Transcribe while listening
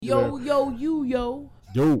Yo. Yo.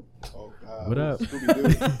 Oh, What up?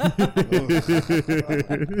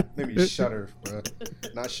 Scooby-Doo. Made me shudder, bro.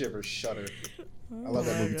 Not shiver, shudder. I love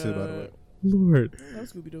that movie too, by the way. Lord.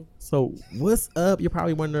 That's Scooby Doo. So what's up? You're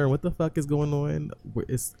probably wondering what the fuck is going on. I know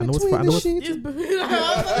it's. I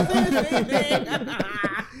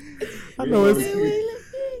know it's.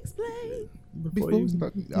 Before you,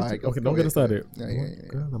 Alright, okay, don't get us started. Yeah.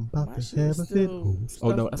 Girl, I'm about My to shit have a fit. still Oh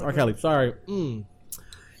no, that's R. Kelly. Sorry.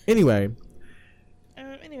 Anyway,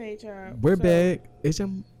 Anyway, child. we're So, back. Is your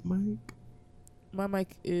mic My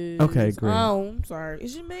mic is Okay, great. on. Sorry.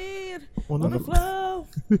 Is your man on on the the? flow?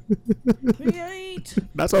 We ain't.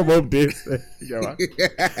 That's what both did. Yo, I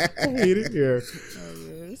hate it here. Oh,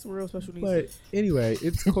 yeah. It's real special needs. But anyway,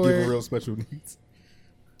 it's Give Cord. real special needs.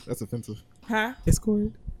 That's offensive. Huh? It's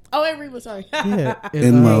Cord. Oh, and Reba, sorry. Yeah,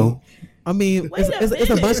 And Mo. I mean, Wait a it's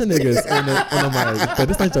a bunch of niggas on the mic, but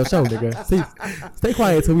this ain't your show, nigga. See, stay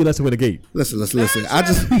quiet till we let you in the gate. Listen. I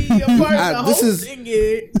just Be a part of this is hosting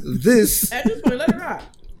it. this. At this point, let it rock.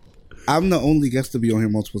 I'm the only guest to be on here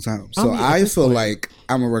multiple times, so I mean, at I this feel point- like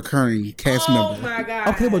I'm a recurring cast Oh member. my god.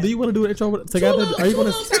 Okay, but do you want to do an intro together? Are you Two gonna?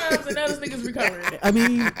 little times and now this nigga's recovering. I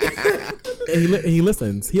mean, and he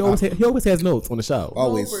listens. He always has notes on the show.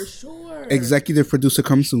 Always. Oh, for sure. Executive producer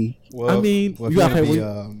come soon. Well, I mean, well, you gotta if pay-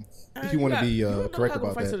 you want to be You know correct how to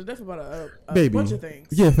about fight to that, the death about a Baby, bunch of things.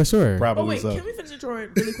 yeah, for sure. Oh probably wait, so. can we finish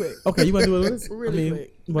introing really quick? Okay, you want to do it? Really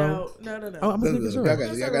quick. well, No. oh, I'm gonna make Y'all sure. got it.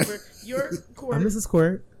 Let's start over. You're I'm Court Mrs.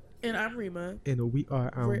 Court, and I'm Rima. and we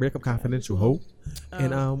are We're- Breakup Confidential Hope,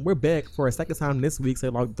 and we're back for a second time this week. So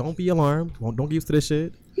like, don't be alarmed. Don't get used to this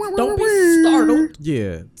shit. Don't be startled.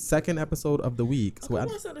 Yeah, second episode of the week. So Come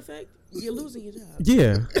on, sound effect. You're losing your job.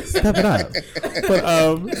 yeah, step it up. But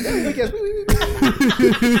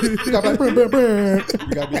You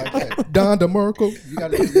gotta be like that. Don DeMarco. You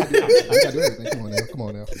gotta do everything. Come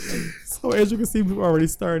on now. So as you can see, we've already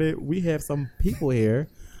started. We have some people here.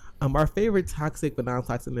 Our favorite toxic but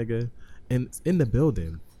non-toxic nigga, and it's in the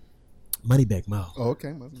building. Moneybag Mo. Oh,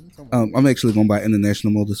 okay. I'm actually going by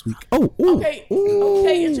international mode this week. Oh, ooh, Okay, ooh.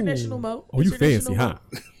 okay, international Mo. Oh, you International fancy, huh?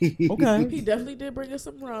 Mo. Okay, He definitely did bring us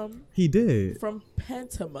some rum he did. from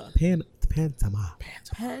Pantama. Pantama.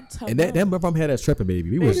 Pantama. And that rum had us tripping,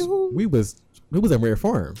 baby. We was in rare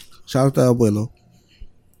form. Shout out to Abuelo.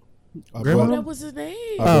 Grandma? Oh, that was his name.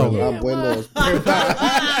 Oh. Yeah, Abuelo.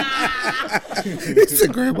 It's a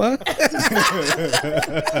grandma.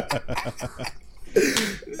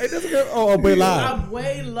 Hey, that's good. Oh, boy, live.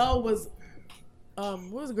 Abuelo was,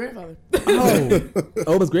 what was the grandfather?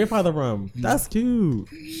 Oh, it was grandfather rum. That's cute.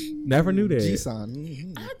 Never knew that.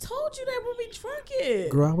 G-Son. I told you that when we drank it.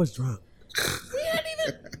 Girl, I was drunk. We hadn't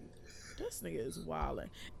even. This nigga is wilding.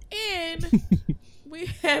 And we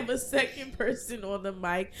have a second person on the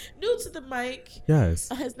mic, new to the mic, Yes.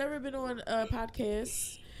 has never been on a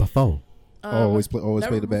podcast. Before. Always play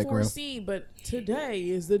never the before background. seen, but today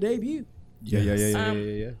is the debut.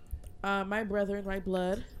 Yeah. My brother in my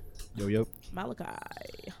blood, Yo. Malachi.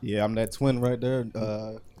 Yeah, I'm that twin right there.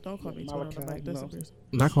 Don't call me twin on the Malachi, mic. That's no. embarrassing.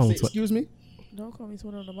 Not calling Excuse me. Don't call me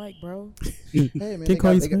twin on the mic, bro. Hey man, Can't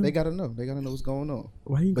call you twin? they gotta know. They gotta know what's going on.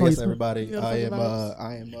 Why you But call yes, you everybody, You gotta fucking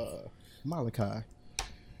I am Malachi,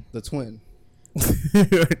 the twin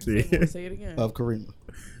Say it again. of Karima.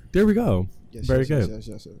 There we go. Yes, Very yes, good.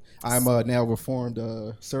 Yes. I'm now reformed,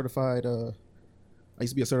 certified. I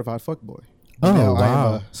used to be a certified fuck boy. Oh, Now I wow.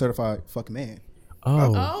 am a certified fuck man.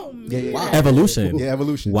 Oh. Oh, Yeah. man. Evolution. Yeah,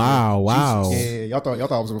 evolution. Wow, Yeah. wow. Yeah. Y'all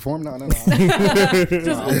thought I was reformed? No. I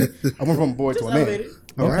went from a boy to Just a man. elevated.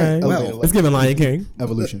 All Okay. right. Wow. Elevated. Let's give it Lion King.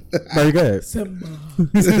 Evolution. Very good. Simba.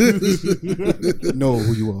 Know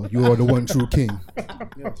who you are. You are the one true king.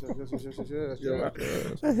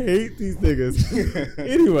 I hate these niggas.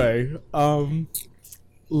 Anyway,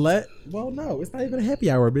 no, it's not even a happy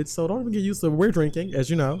hour, bitch. So don't even get used to we're drinking, as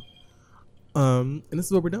you know. And this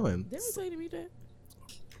is what we're doing. Didn't we tell you to meet that?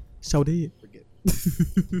 Show did.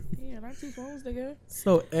 Yeah, not two phones, nigga.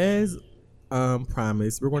 So as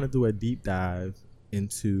promised, we're going to do a deep dive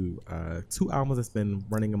into two albums that's been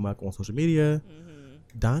running amok on social media.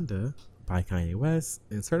 Donda by Kanye West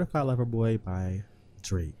and Certified Lover Boy by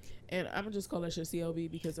Drake. And I'm gonna just call that shit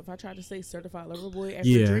CLB because if I try to say certified lover boy after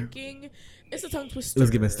Yeah. drinking, it's a tongue twister.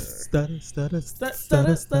 Let's give it stutter.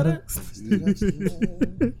 Stutter.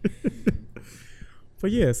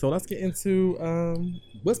 But yeah, so let's get into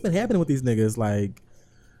what's been happening with these niggas. Like,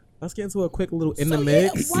 let's get into a quick little in the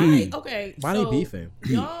mix. Why? Okay. Why so they beefing?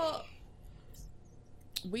 Y'all,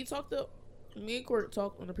 me and Court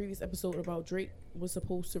talked on the previous episode about Drake was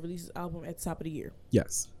supposed to release his album at the top of the year.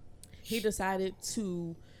 Yes. He decided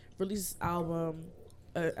to release his album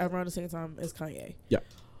around the same time as Kanye. Yeah.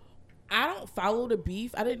 I don't follow the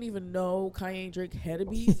beef. I didn't even know Kanye and Drake had a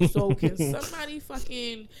beef. So can somebody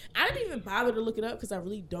fucking... I didn't even bother to look it up because I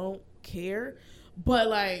really don't care. But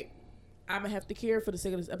like, I'm gonna have to care for the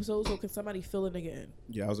sake of this episode. So can somebody fill a nigga in?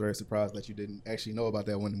 Yeah, I was very surprised that you didn't actually know about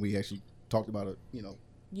that when we actually talked about it. You know,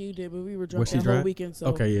 You did, but we were drunk Was she that whole drunk? weekend. So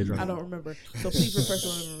Okay, yeah, drunk. I don't remember. So please refresh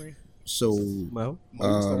my memory. So, Well,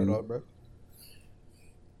 Mo, you started off, bro.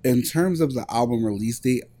 in terms of the album release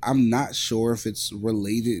date, I'm not sure if it's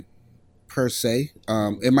related per se.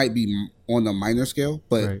 It might be on a minor scale,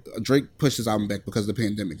 but Right. Drake pushed his album back because of the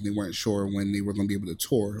pandemic. They weren't sure when they were going to be able to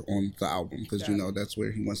tour on the album because, you know, that's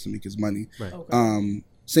where he wants to make his money. right. Okay.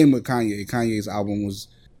 Same with Kanye. Kanye's album was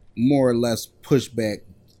more or less pushed back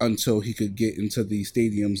until he could get into the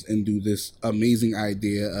stadiums and do this amazing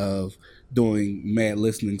idea of doing mad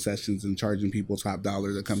listening sessions and charging people top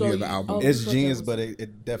dollar to come So hear the you- album. oh, It's so genius, that but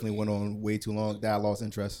it definitely went on way too long. That I lost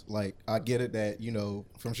interest. Like, I get it that, you know,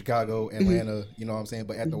 from Chicago, Atlanta, you know what I'm saying?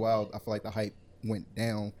 But at the Wild, I feel like the hype went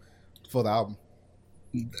down for the album.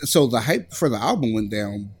 So the hype for the album went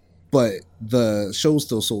down, but the show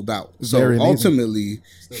still sold out. So Very amazing. ultimately,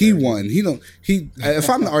 he won. If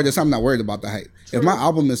I'm the artist, I'm not worried about the hype. If my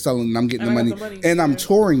album is selling and I'm getting And the I money, got the money, and I'm yeah.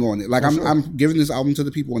 touring on it, like For sure. I'm giving this album to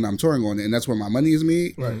the people and I'm touring on it, and that's where my money is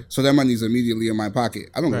made. Right. So that money is immediately in my pocket.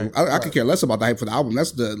 I don't know. Right. I could care less about the hype for the album.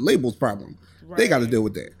 That's the label's problem. They got to deal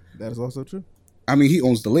with that. That is also true. I mean, he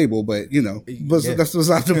owns the label, but you know, but Yeah. that's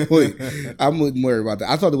beside the point. I wouldn't worry about that.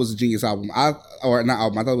 I thought it was a genius album. I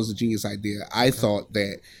thought it was a genius idea. I thought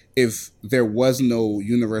that if there was no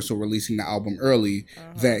Universal releasing the album early,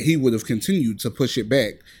 that he would have continued to push it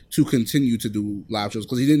back to continue to do live shows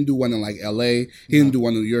because he didn't do one in like L.A. He didn't do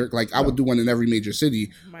one in New York. Like I would do one in every major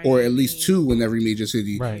city, or at least two in every major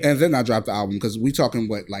city, Right. and then I dropped the album because we talking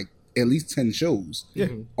like at least 10 shows,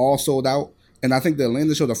 all sold out. And I think the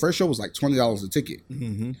Atlanta show, the first show was like $20 a ticket.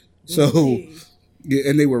 Mm-hmm. So, yeah,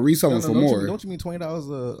 and they were reselling for don't more. don't you mean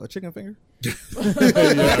 $20 a chicken finger? Now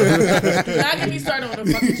get me started on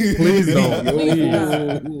the fucking chicken. Please don't.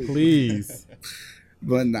 Please. Please.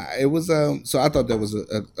 But nah, it was so I thought that was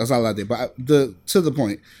a solid idea. But to the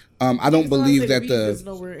point, I don't believe that is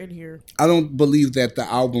nowhere in here. I don't believe that the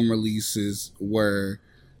album releases were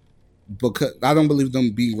because I don't believe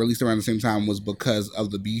them being released around the same time was because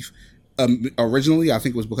of the beef. Originally, I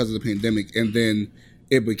think it was because of the pandemic, and then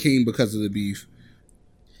it became because of the beef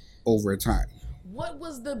over time. What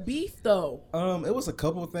was the beef though? It was a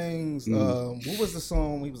couple of things. What was the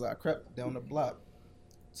song? He was like, I crept down the block,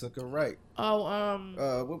 took a right.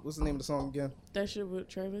 Oh, What was the name of the song again? that shit with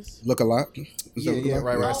Travis. Look a lot. Is that Yeah, Look a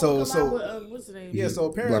Lot? right. Oh, So what's the name? yeah, so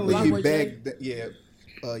apparently Black he Boy begged.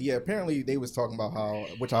 Apparently they was talking about how,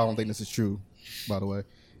 which I don't think this is true, by the way,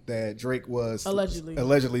 that Drake was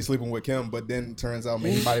Allegedly sleeping with Kim, but then turns out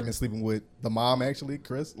he might have been sleeping with the mom actually,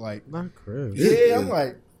 Chris. Like, Not Chris. yeah, I'm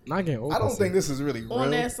like, Not getting old. I don't think this is really real. On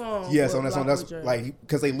that song. Yes, with on that song. Black That's Boy J. like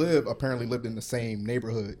because they apparently lived in the same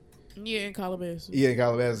neighborhood. Yeah, in Calabasas. Yeah, in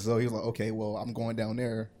Calabasas. So he was like, okay, well, I'm going down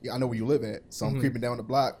there. Yeah, I know where you live at, so I'm creeping down the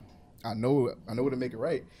block. I know where to make it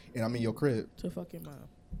right, and I'm in your crib. To fucking mom.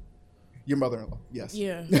 Your mother-in-law, yes.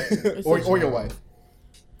 Yeah. or your wife.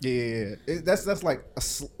 Yeah. That's like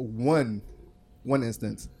one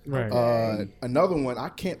instance. Right. Another one,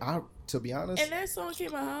 to be honest. And that song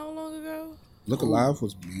came out how long ago? Look Alive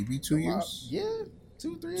was maybe 2 years. Yeah,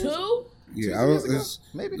 2-3 years. 2? Yeah, 2 years ago,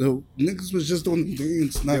 maybe. The niggas was just doing the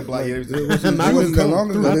dance. Not Yeah, black, yeah, it wasn't that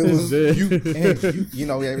long ago. Not It this was, shit. you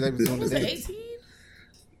know, they was doing the Was it dance. 18?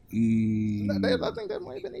 I think that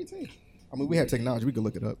might have been 18. I mean, we had technology. We could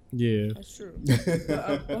look it up. Yeah. That's true. Go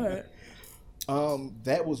ahead.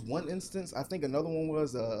 That was one instance. I think another one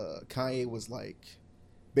was Kanye was like,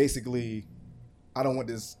 basically, I don't want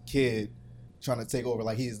this kid trying to take over.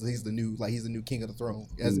 Like he's the new king of the throne,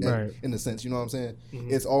 Right. in a sense. You know what I'm saying?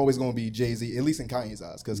 It's always going to be Jay-Z, at least in Kanye's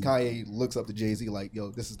eyes, because Kanye looks up to Jay-Z like, yo,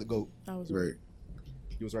 this is the GOAT. I was right.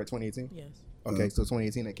 He was right, 2018. Yes. Okay, so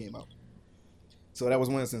 2018 that came out. So that was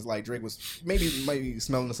one instance like Drake was maybe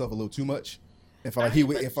smelling himself a little too much. It felt like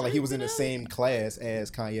he was in the same class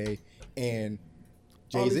as Kanye and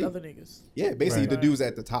All these Jay-Z. other niggas. Yeah, basically Right. the dudes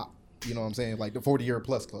at the top. You know what I'm saying? Like the 40-year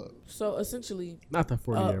plus club. So essentially, Not the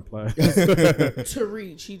 40-year play. to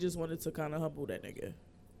reach, he just wanted to kind of humble that nigga.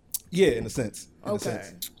 Yeah, in a sense. Okay.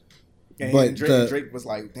 And But Drake was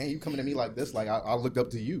like, "Damn, you coming at me like this? Like I looked up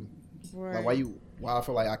to you. Right. Like why I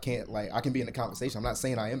feel like I can't I can be in the conversation. I'm not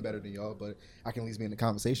saying I am better than y'all, but I can at least be in the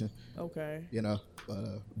conversation. Okay. You know.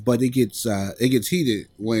 But it gets heated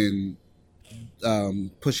when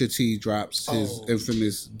Pusha T drops his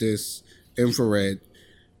infamous diss Infrared,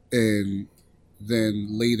 and then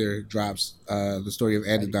later drops the story of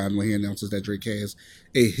Adidon when he announces that Drake has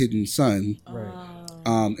a hidden son.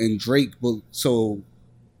 And Drake, so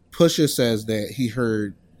Pusha says that he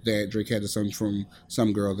heard that Drake had a son from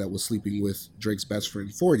some girl that was sleeping with Drake's best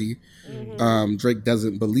friend 40. Drake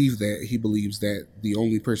doesn't believe that. He believes that the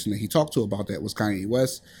only person that he talked to about that was Kanye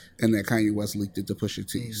West, and that Kanye West leaked it to Pusha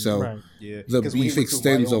T. So the beef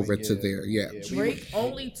extends over to there. Drake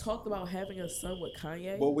only talked about having a son with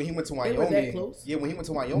Kanye. Well, when he went to Wyoming, they were that close? when he went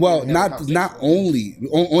to Wyoming. Well, not only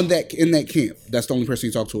on that in that camp. That's the only person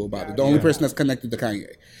he talked to about it. The only person that's connected to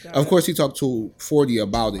Kanye. Of course, he talked to 40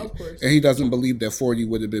 about it, and he doesn't believe that 40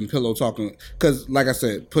 would have been pillow talking. Because, like I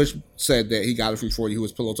said, Push said that he got it from 40 who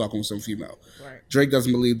was pillow talking with some female. Drake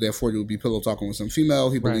doesn't believe that 40 would be pillow talking with some female.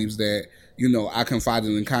 He believes that, I confided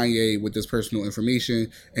in Kanye with this personal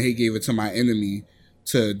information, and he gave it to my enemy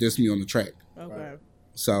to diss me on the track.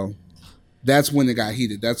 So that's when it got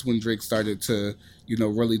heated. That's when Drake started to,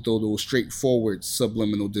 really throw those straightforward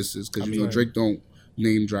subliminal disses. Because, Drake don't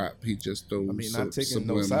name drop. He just throws not taking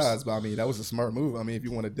no sides, but that was a smart move. If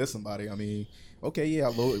you want to diss somebody, okay, yeah,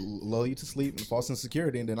 I lull you to sleep and false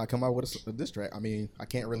insecurity, and then I come out with a diss track. I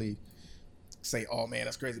can't really say, oh man,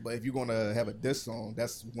 that's crazy. But if you're gonna have a diss song,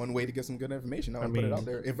 that's one way to get some good information. I put it out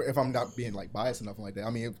there. If I'm not being like biased or nothing like that.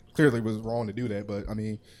 It clearly was wrong to do that, but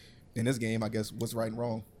in this game, I guess what's right and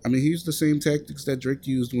wrong. He used the same tactics that Drake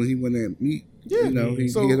used when he went at Meek. He hit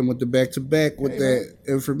him with the back-to-back with that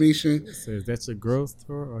information. So is that your girl's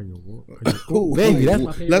tour or your baby? That's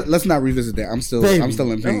my favorite. Let's not revisit that. I'm still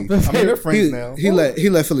in pain. They're friends now. He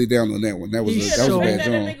let Philly down on that one. That was a bad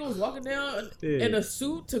job. That nigga was walking down in a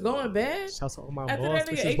suit to go in bed. Shouts out my After boss,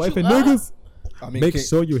 that nigga ate wife you and up. niggas. Make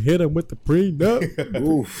sure you hit him with the prenup.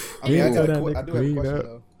 Oof. I do have a question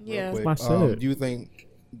though. Yeah. That's my shit. Do you think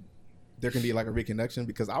there can be like a reconnection?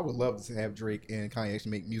 Because I would love to have Drake and Kanye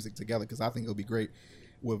actually make music together, because I think it'll be great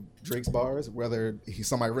with Drake's bars, whether he's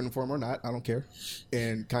somebody written for him or not, I don't care.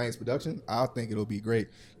 And Kanye's production, I think it'll be great.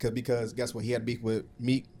 Because guess what? He had beef with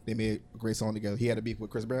Meek. They made a great song together. He had a beef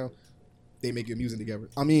with Chris Brown. They make good music together.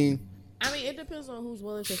 It depends on who's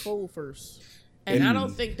willing to fold first. And I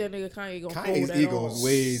don't think that nigga Kanye gonna Kanye's fold at ego all. is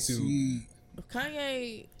way too.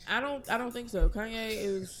 Kanye, I don't think so. Kanye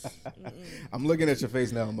is. I'm looking at your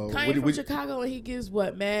face now, Mo. Kanye from Chicago, and he gives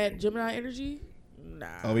mad Gemini energy. Nah.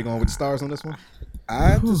 Are we going with the stars on this one?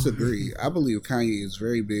 I disagree. I believe Kanye is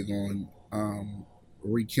very big on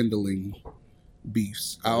rekindling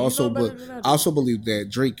beefs. I also believe that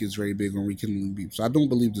Drake is very big on rekindling beefs. So I don't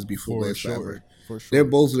believe this beef will last forever. For sure. They're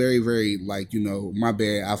both very, very my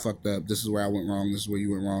bad, I fucked up. This is where I went wrong. This is where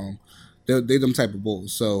you went wrong. They're them type of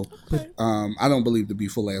bulls. So I don't believe the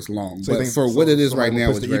beef will last long. So but for what it is right now,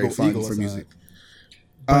 it's very fun for music.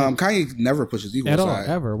 Kanye never pushes ego aside.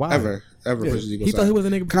 Ever. Why? Ever pushes ego aside. He thought he was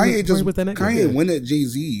a nigga. Kanye went at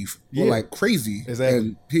Jay-Z like crazy. Exactly.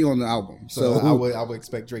 And he on the album. So I would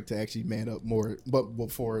expect Drake to actually man up more, but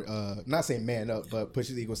before not saying man up, but push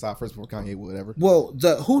his ego aside first before Kanye would whatever. Well,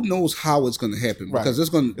 who knows how it's going to happen, because that's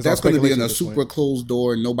going to be in a super closed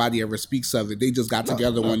door and nobody ever speaks of it. They just got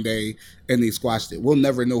together one day and they squashed it. We'll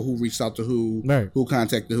never know who reached out to who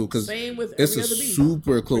contacted who, because it's a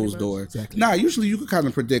super closed door. Exactly. Usually you could kind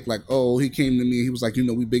of predict like, oh, he came to me and he was like,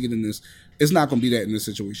 we bigger than this. It's not going to be that in this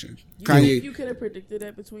situation. Kanye, you could have predicted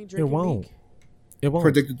that between Drake and Meek. It won't.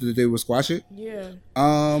 Predicted that they would squash it? Yeah.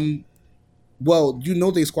 Well,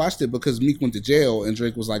 they squashed it because Meek went to jail and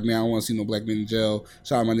Drake was like, man, I don't want to see no black men in jail.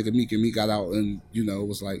 Shout out my nigga Meek, and Meek got out and, it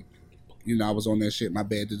was like, I was on that shit, my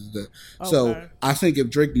bad. Okay. So I think if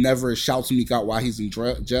Drake never shouts Meek out while he's in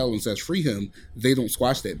jail and says free him, they don't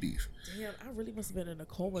squash that beef. Damn, I really must have been in a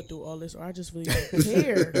coma through all this, or I just really don't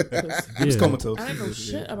care. He was comatose. I didn't know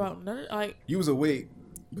shit about none of you was awake,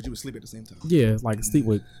 but you would sleep at the same time. Yeah, like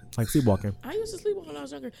sleepwalking. I used to sleep when I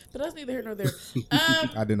was younger, but that's neither here nor there.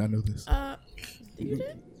 I did not know this. You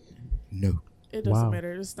did? No. It doesn't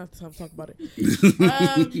matter. It's not the time to talk about it.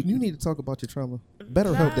 You need to talk about your trauma.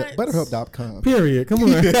 BetterHelp.com. Period. Come on.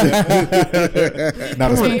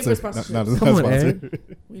 Not a sponsor. Not a sponsor.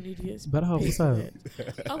 We need to get BetterHelp. What's up?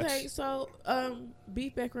 Okay, so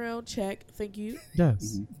beef background check. Thank you.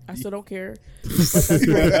 Yes. I still don't care.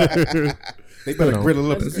 They better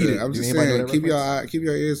grill up and eat it. I'm just saying, keep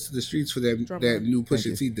your ears to the streets for that new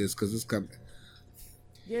Pusha T disc, because it's coming.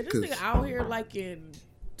 Yeah, this nigga out here liking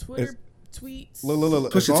Twitter tweets.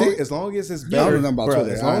 Look. As long as it's better, as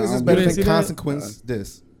long as it's better than Consequence,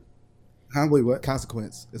 this. Huh? Wait, what?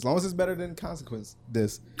 Consequence. As long as it's better than Consequence,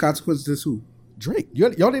 this. Consequence, this who? Drake.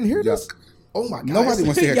 Y'all didn't hear this? Oh my god! Nobody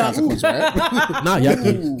wants to hear Yo. Consequence rap. Not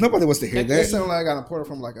yucky. Nobody wants to hear That that. sounded like I got imported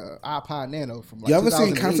from like a iPod Nano from like. You ever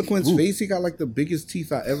seen 2008. Consequence Ooh. face? He got like the biggest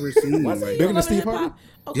teeth I ever seen. Was Like, he Bigger on than Steve Hip Hop? Harvey?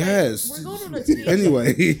 Okay, yes. We're going on a tangent.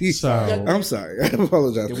 Anyway, So I'm sorry. I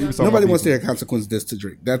apologize. Yeah, we was talking Nobody about wants to hear beefing. Consequence diss to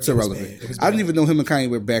Drake. That's irrelevant. bad. It was I didn't bad. even know him and Kanye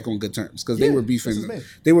were back on good terms because they Yeah, were this beefing. is bad.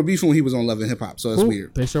 They were beefing when he was on Love and Hip Hop. So it's Ooh,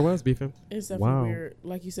 weird. They sure was beefing. It's definitely Wow. weird.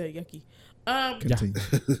 Like you said, yucky. Continue.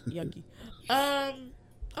 Yucky.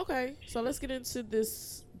 Okay, so let's get into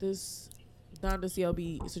this Donda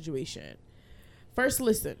CLB situation. First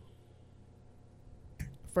listen.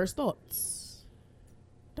 First thoughts.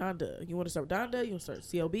 Donda. You want to start with Donda? You want to start with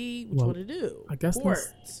CLB? What Well, you want to do? I guess Court.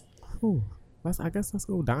 Ooh, I guess let's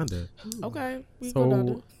go Donda. Okay, we can go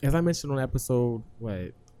Donda. So as I mentioned on episode,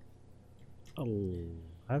 what? 11?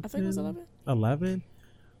 I think it was 11. 11.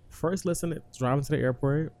 First listen, driving to the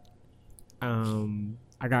airport.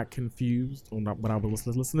 I got confused on what I was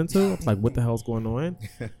listening to. I was like, what the hell's going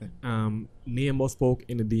on? Me and Mo spoke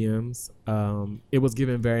in the DMs. It was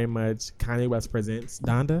given very much Kanye West presents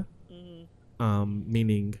Donda,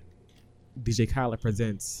 meaning DJ Khaled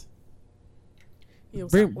presents Yeah, it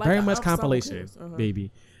was very, like very a much ensemble compilation, cruise. Uh-huh.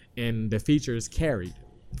 baby. And the features carried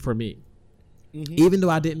for me. Mm-hmm. Even though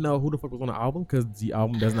I didn't know who the fuck was on the album, because the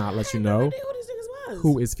album does not let you I never know knew who these niggas was.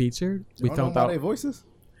 who is featured. We Y'all know found by out. their voices.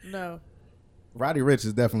 No. Roddy Rich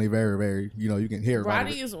is definitely very, very. You can hear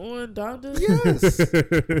Roddy is on Donda? Yes.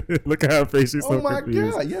 Look at her face. She's Oh so my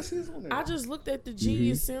confused. god! Yes, he's on there. I just looked at the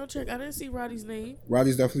Genius soundtrack. I didn't see Roddy's name.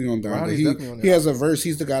 Roddy's definitely on Donda. Roddy's He, definitely on he there. has a verse.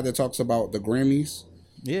 He's the guy that talks about the Grammys.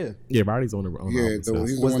 Yeah. Yeah, Roddy's on the album. Yeah, so.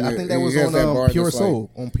 he's the Was, one I that, think that he was has on that bar Pure that's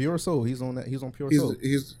Soul. On Pure Soul, he's on that. He's on Pure Soul.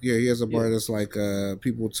 He has a bar Yeah. that's like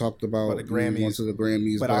people talked about the Grammys. Once of the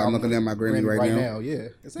Grammys, but I'm I'm looking at my Grammy right now. Yeah,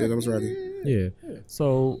 Yeah, that was Roddy. Yeah.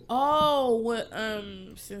 So Oh, what?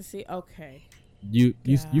 Since he okay.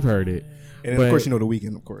 you've heard it. And then But- of course, The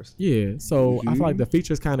Weeknd, of course. Yeah. So I feel like the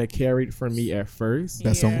features kind of carried for me at first.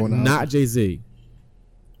 Best song on the Not Jay-Z.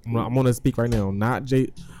 I'm gonna speak right now. Not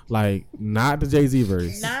the Jay-Z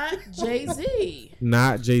verse. Not Jay Z.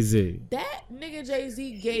 Not Jay-Z. That nigga Jay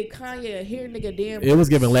Z gave Kanye a here nigga damn. It was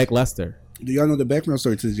given lackluster. Do y'all know the background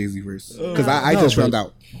story to the Jay-Z verse? Because I No, just but- found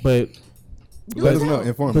out. But Let us know.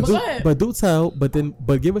 Inform but us. do, But- but do tell.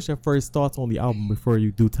 But give us your first thoughts on the album before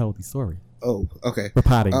you do tell the story. Oh, okay. We're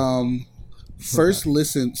potting. First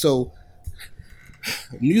listen. So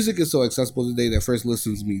music is so accessible today that first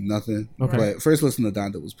listens mean nothing. Okay. But first listen to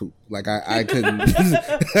Donda was poop. Like I couldn't.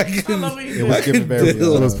 I couldn't. love it. It was given very.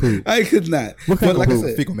 deal. It was poop. I could not. What kind But of like I poop?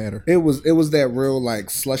 said, Fecal matter. it was that real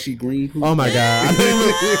like slushy green poop. Oh my god!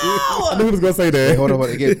 I knew he was gonna say Hey, that. hold on.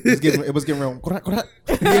 It was getting real.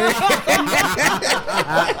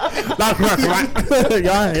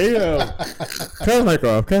 Y'all hate him. Cut mic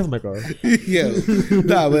off. Cut mic off. Yeah,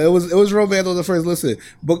 nah, but it was real bad on the first listen.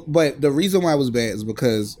 But the reason why it was bad is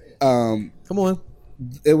because Come on.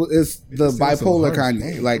 it's the It sounds so bipolar harsh.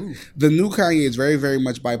 Kanye. Damn, Like ooh. the new Kanye is very very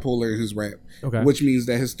much bipolar in his rap, Okay. which means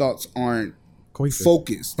that his thoughts aren't Cohesive.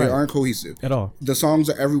 focused. They Right. aren't cohesive. At all. The songs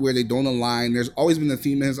are everywhere. They don't align. There's always been a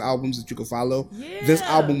theme in his albums that you can follow. This Yeah,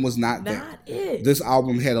 album was not Not that. it. This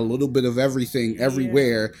album had a little bit of everything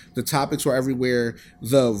everywhere. The topics were everywhere.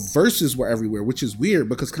 The verses were everywhere, which is weird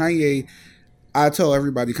because Kanye, I tell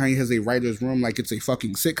everybody, Kanye has a writer's room like it's a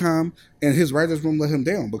fucking sitcom, and his writer's room let him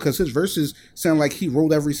down because his verses sound like he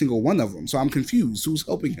wrote every single one of them. So I'm confused. Who's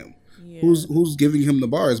helping him? Yeah. Who's giving him the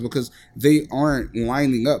bars because they aren't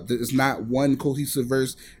lining up. It's not one cohesive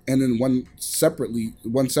verse and then one separate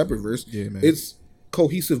verse. Yeah, man. It's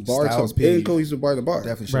cohesive bar Styles to P and cohesive bar to bar.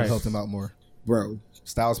 Definitely should have Right. helped him out more. Bro.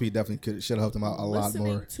 Styles P definitely should have helped him out a lot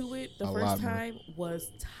Listening more. to it the A first lot more. time was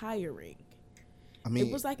tiring. I mean,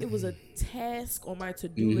 It was like it was a task on my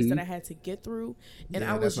to-do list that I had to get through, and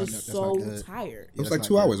Yeah, I was that's just not so good. tired. It was that's like not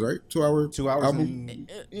 2 good. hours, right? 2 hour 2 hours. album.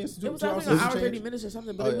 And, It was two like an hours hour, and 30 change. minutes or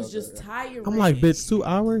something, but Oh, it yeah, was okay, just yeah. tiring. I'm like, bitch, 2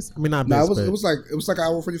 hours? I mean, not No, bitch, it was but- it was like an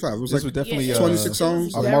hour 45. It was This like was definitely Yeah, 26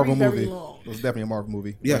 songs? A very, Marvel very movie. long. It was definitely a Marvel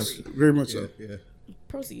movie. yes, very much so. Yeah.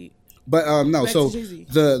 Proceed. But no, Back so to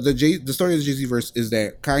Jay-Z. the story of the Jay-Z verse is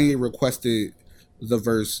that Kanye requested the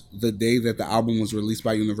verse the day that the album was released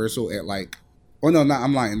by Universal at like, oh no,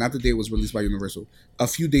 I'm lying, not the day it was released by Universal. A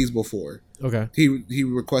few days before, Okay. he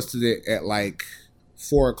requested it at like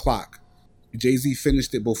 4:00. Jay-Z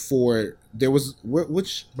finished it before there was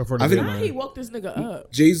which Before the I think Why deadline. he woke this nigga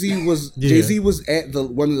up? Jay-Z was Yeah. Jay-Z was at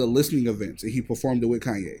one of the listening events and he performed it with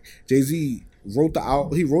Kanye. Jay-Z wrote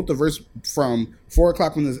the verse from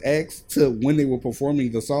 4:00 when it was asked to when they were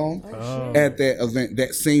performing the song Oh, at that event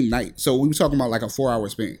that same night. So we were talking about like a 4-hour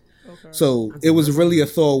span. Okay. So it was really a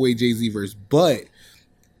throwaway Jay-Z verse, but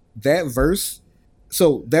that verse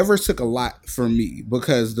So that verse took a lot for me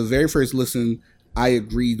because the very first listen, I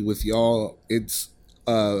agreed with y'all. It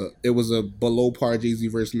was a below par Jay-Z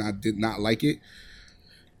verse, and I did not like it.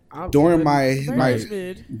 During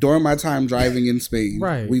during my time driving in Spain,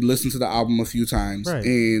 Right. we listened to the album a few times, Right.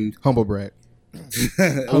 and Humble brag.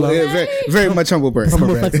 very, very much humble brag.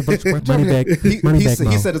 Money back. Money back.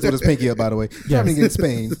 He said this with his pinky up, by the way. Driving in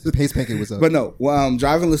Spain, his pinky was up. But no,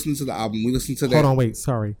 driving, listening to the album, we listened to that. Hold on, wait.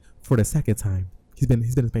 Sorry. For the second time, he's been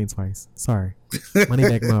in Spain twice. Sorry. Money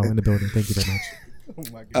back Mo in the building. Thank you very much. Oh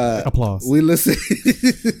my God. Applause. We listened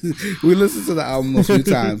to the album a few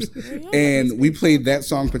times, and we played that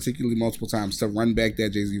song particularly multiple times to run back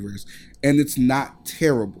that Jay-Z verse. And it's not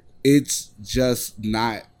terrible. It's just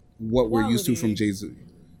not what we're used to from Jay-Z.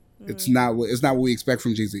 It's not what we expect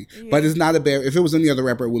from Jay-Z. But it's not a bad. If it was any other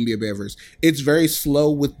rapper, it wouldn't be a bad verse. It's very slow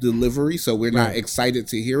with delivery, so we're not excited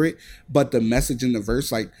to hear it. But the message in the verse,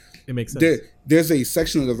 like, it makes sense. There's a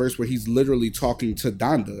section of the verse where he's literally talking to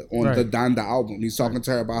Donda on the Donda album. He's talking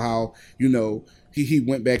to her about how, he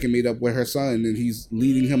went back and made up with her son, and he's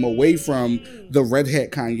leading him away from the Red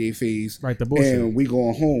Hat Kanye phase. Right, the bullshit. And we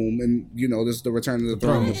going home, and this is the Return of the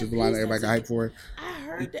Throne, which is the line that everybody got hyped for. I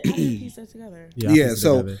heard that. I didn't piece that together. Yeah,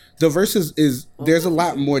 so the verses is there's a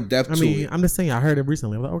lot more depth to it. I'm just saying, I heard it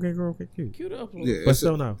recently. I'm like, okay, girl, okay, cute. Cue the upload. Yeah, But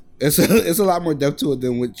still, no. It's a lot more depth to it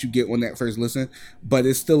than what you get on that first listen, but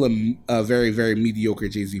it's still a very, very mediocre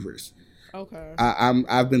Jay-Z verse. Okay.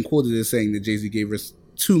 I've been quoted as saying that Jay-Z gave us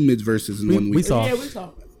 2 mid verses in 1 week. We saw. Yeah, we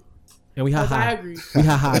saw. And we ha I agree. We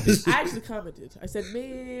ha I actually commented. I said,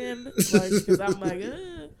 man, because I'm like,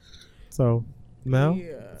 So, Mel,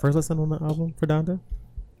 Yeah. first listen on the album for Donda?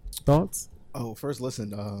 Thoughts? Oh, first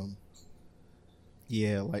listen.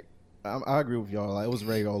 Yeah, like I agree with y'all. Like, it was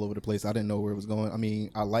very all over the place. I didn't know where it was going. I mean,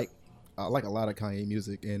 I like a lot of Kanye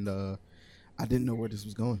music, and I didn't know where this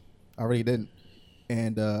was going. I really didn't.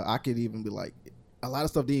 And I could even be like, a lot of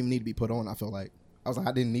stuff didn't even need to be put on. I felt like I was like,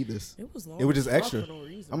 I didn't need this. it was long. It was just as fuck extra. for no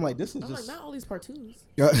reason. I'm like, this is I'm just like, not all these part twos.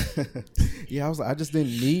 yeah. I was like, I just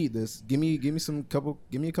didn't need this. Give me a couple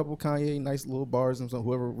Kanye nice little bars and some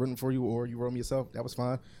whoever written for you or you wrote them yourself. That was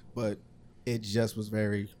fine, but it just was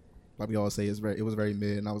very, like we always say, it was very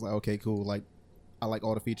mid. And I was like, okay, cool. Like, I like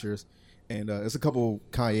all the features, and it's a couple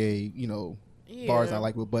Kanye, bars I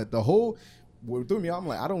like, but the whole what threw me off, I'm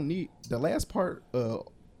like, I don't need the last part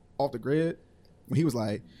off the grid when he was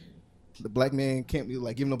like, the black man can't be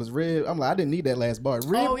like giving up his rib. I'm like, I didn't need that last bar.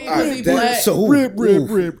 Rib, Oh, yeah, 'cause he black.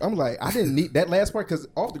 rib. I'm like, I didn't need that last part because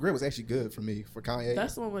off the grid was actually good for me for Kanye.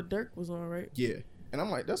 That's the one where Dirk was on, right? Yeah, and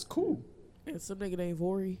I'm like, that's cool. And some nigga named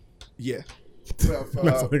Vori. Yeah. That's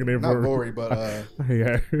a nigga named not Vori. Vori, but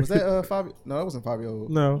Yeah. was that Fabio? No, that wasn't Fabio.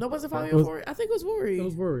 No. No, was it It Fabio was- Vori? I think it was Vori. It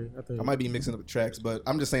was worried. I think. I might be mixing up the tracks, but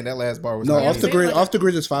I'm just saying that last bar was No, Kanye. off the Yeah. grid. Off the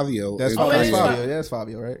grid is Fabio. That's And Oh, it Fabio. is That's Kanye. Fabio. Yeah, that's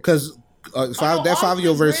Fabio, right? Because that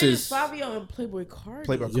Fabio versus Fabio and Playboy Cardi.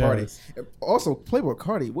 Playboy Yes. Cardi. Also, Playboy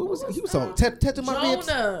Cardi. What was he? Was on Tattoo My Ribs.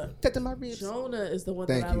 Jonah. Tattoo My Ribs. Jonah is the one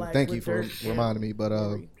that I Thank you. like. Thank you with for Dirk and reminding me. But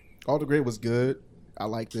Vori. All the Grid was good. I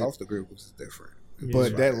liked it. off the grid was different.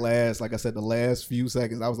 But that last, like I said, the last few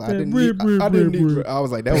seconds, I was like, I Yeah, didn't rib, need. I rib, didn't rib, need. rib. I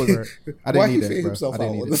was like, that was. I Why didn't he need fit that, bro. himself I didn't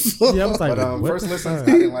out need on it. this? Yeah, I was like, But what first the listen, I fuck?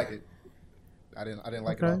 didn't like it. I didn't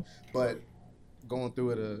like it Okay. all. But going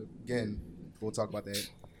through it again, we'll talk about that.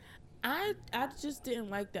 I just didn't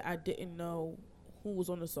like that I didn't know who was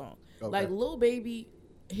on the song. Okay. Like Lil Baby,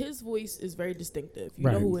 his voice is very distinctive. You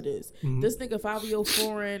know Right. who it is. Mhm. This nigga Fabio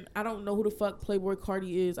Foreign, I don't know who the fuck Playboy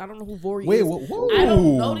Cardi is. I don't know who Vori Wait, is. whoa. I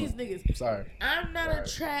don't know these niggas. Sorry. I'm not a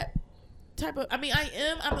trap type of. I mean, I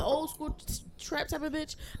am. I'm an old school trap type of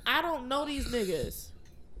bitch. I don't know these niggas.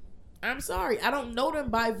 I'm sorry. I don't know them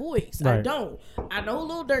by voice. I Right. don't. I know who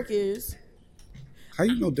Lil Durk is. How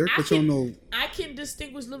you know Dirk, I but you don't can, know? I can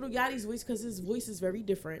distinguish Lil Yachty's voice because his voice is very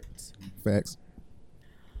different. Facts.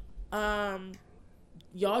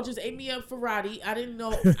 Y'all just ate me up for Roddy. I didn't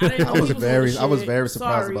know. I didn't know I was he was very on the shit.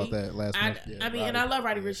 surprised Sorry. about that last I, month. Yeah, I mean, and I love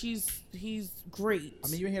Roddy Ricch. He's great. I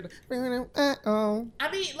mean, you ain't hear the.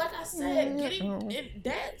 I mean, like I said, getting in,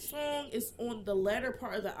 that song is on the latter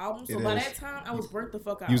part of the album. So It by is. that time, I was burnt the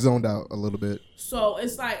fuck out. You zoned out a little bit. So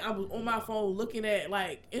it's like I was on my phone looking at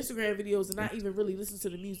like Instagram videos and not even really listening to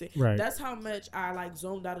the music. Right. That's how much I like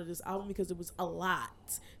zoned out of this album because it was a lot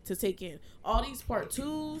to take in. All these part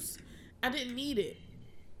twos, I didn't need it.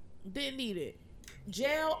 Didn't need it.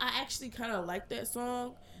 Jail, I actually kind of like that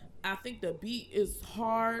song. I think the beat is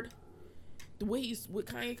hard. The way what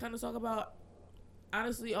Kanye kind of talk about,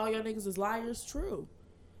 honestly, all y'all niggas is liars. True.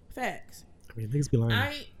 Facts. I mean, niggas be lying.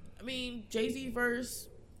 I mean, Jay-Z verse,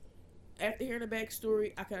 after hearing the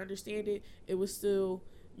backstory, I can understand it. It was still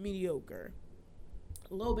mediocre.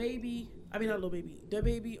 Lil Baby, not Lil Baby, Da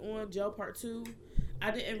Baby on Jail Part 2,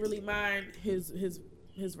 I didn't really mind his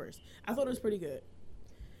verse. I thought it was pretty good.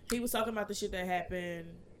 He was talking about the shit that happened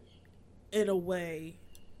in a way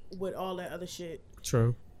with all that other shit.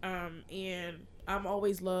 True. And I'm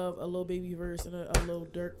always love a Lil Baby verse and a Lil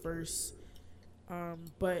Durk verse.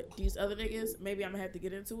 But these other niggas, maybe I'm gonna have to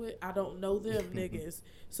get into it. I don't know them niggas.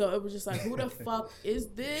 So it was just like, who the fuck is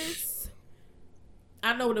this?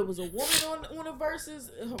 I know there was a woman on the verses.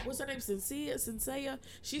 What's her name? Senseiya.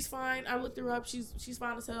 She's fine. I looked her up. She's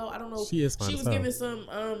fine as hell. I don't know. She is fine. She as was hell. giving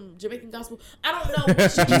some Jamaican gospel. I don't know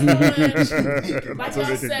what she was doing. Like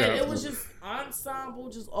y'all said, it was just ensemble,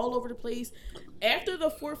 just all over the place. After the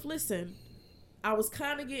fourth listen, I was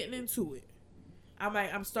kind of getting into it.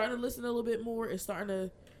 I'm starting to listen a little bit more. It's starting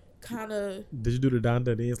to kind of. Did you do the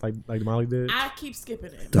Donda dance like Molly did? I keep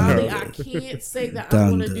skipping it. Molly, I can't say that I'm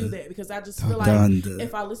going to do that because I just feel like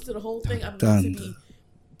if I listen to the whole thing, I'm going to be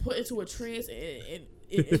put into a trance and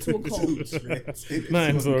into a cult. Not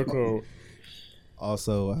into a cult.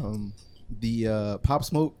 Also, the Pop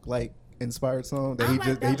Smoke inspired song that I he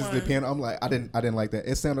like that just one. did piano. I'm like, I didn't like that.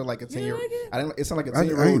 It sounded like a 10-year. like it? It sounded like a I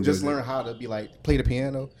 10-year-old enjoyed just it. learn how to be play the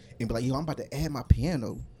piano and be like, yo, I'm about to add my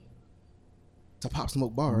piano to Pop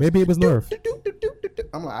Smoke bars. Maybe it was Nerf.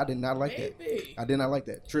 I'm like, I did not like that. Maybe. I did not like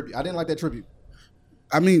that tribute. I didn't like that tribute.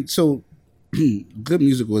 I mean, so good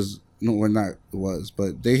music was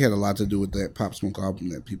but they had a lot to do with that Pop Smoke album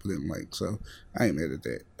that people didn't like. So I ain't mad at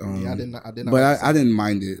that. Yeah, I did not. But like I didn't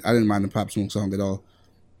mind it. I didn't mind the Pop Smoke song at all.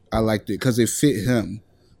 I liked it because it fit him.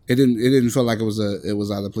 It didn't feel like it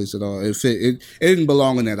was out of place at all. It fit. It didn't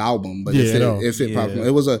belong in that album, but it fit Pop Smoke.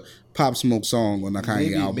 It was a Pop Smoke song on the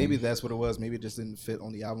Kanye album. Maybe that's what it was. Maybe it just didn't fit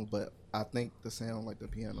on the album. But I think the sound, like the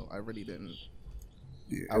piano, I really didn't.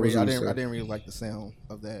 Yeah, I didn't really like the sound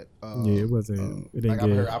of that. Yeah, it wasn't. It didn't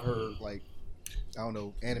get. I've heard I don't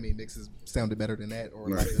know, anime mixes sounded better than that, or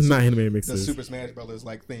Right. Not anime the mixes. Super Smash Brothers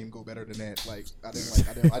theme go better than that. I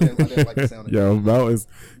didn't like the sound of Yo, that. Val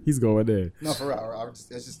he's going there. No, for real. I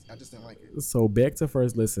just didn't like it. So back to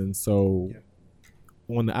first listen. So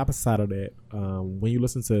on the opposite side of that, when you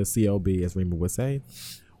listen to CLB, as Rima would say,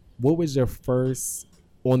 what was your first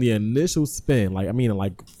on the initial spin? Like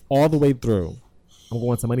all the way through. I'm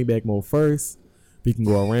going to money bag mode first. We can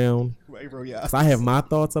go around. Right, bro, yeah. Cause I have my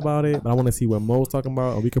thoughts about it, but I want to see what Mo's talking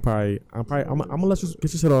about. Or we could I'm gonna let you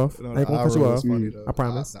get your shit off. I ain't gonna cut you off. I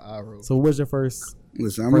promise. So what's your first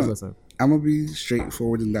Listen, listen? I'm gonna be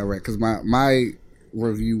straightforward and direct because my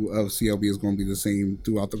review of CLB is gonna be the same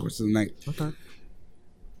throughout the course of the night. Okay.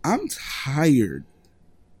 I'm tired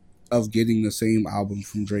of getting the same album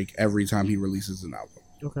from Drake every time he releases an album.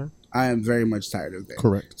 Okay. I am very much tired of that.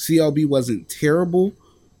 Correct. CLB wasn't terrible,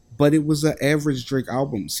 but it was an average Drake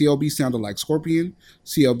album. CLB sounded like Scorpion.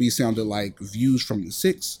 CLB sounded like Views from the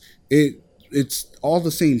Six. It's all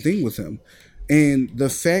the same thing with him. And the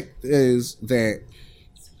fact is that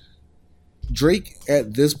Drake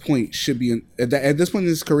at this point should be at this point in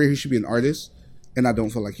his career he should be an artist, and I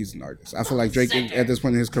don't feel like he's an artist. I feel like Drake at this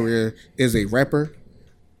point in his career is a rapper,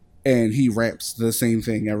 and he raps the same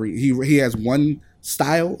thing he has one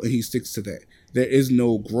style and he sticks to that. There is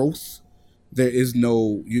no growth. There is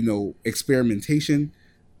no, experimentation.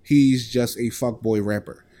 He's just a fuckboy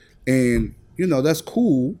rapper. And, that's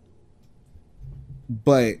cool,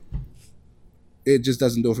 but it just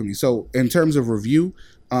doesn't do it for me. So in terms of review,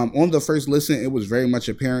 on the first listen, it was very much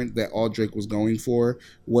apparent that all Drake was going for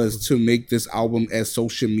was to make this album as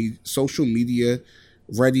social media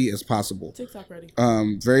ready as possible. TikTok ready.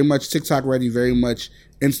 Very much TikTok ready, very much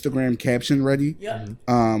Instagram caption ready. Yep.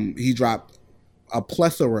 He dropped a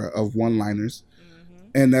plethora of one-liners,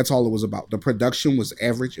 and that's all it was about. The production was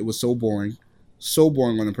average. It was so boring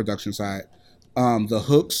on the production side. The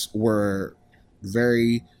hooks were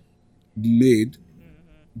very mid.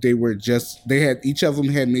 Each of them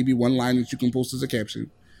had maybe one line that you can post as a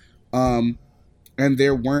caption. And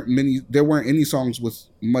there weren't any songs with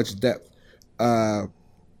much depth.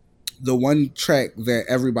 The one track that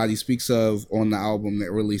everybody speaks of on the album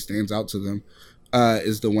that really stands out to them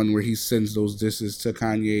is the one where he sends those disses to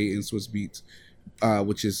Kanye and Swiss Beats,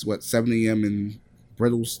 which is 7 a.m. in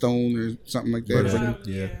Brittlestone or something like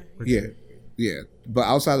that. Yeah. But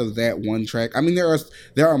outside of that one track, I mean, there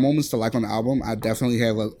are moments to like on the album. I definitely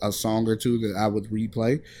have a song or two that I would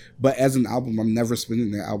replay. But as an album, I'm never spinning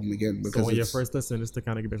that album again. Because so on your first listen, just to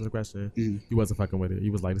kind of get back to the question, you wasn't fucking with it.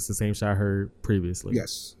 You was like, this is the same shit I heard previously.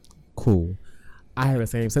 Yes. Cool. I had the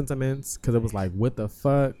same sentiments because it was like, what the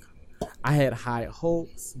fuck? I had high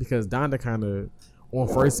hopes because Donda kind of, on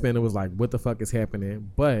first spin, it was like, what the fuck is happening?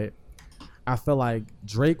 But I feel like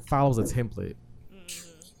Drake follows a template.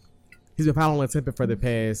 He's been following Tempest for the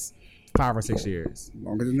past 5 or 6 years.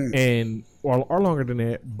 Longer than that. And or longer than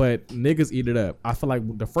that, but niggas eat it up. I feel like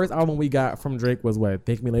the first album we got from Drake was what?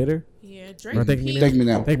 Thank Me Later? Yeah, Drake. Or Thank Me Take Me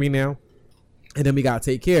Now. Thank Me Now. And then we got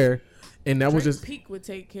Take Care. And that was Drake just peak would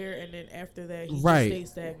Take Care, and then after that, he Right.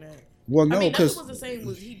 just stayed stagnant. Well, I no, mean, because that was the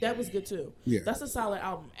same. That was good too. Yeah. That's a solid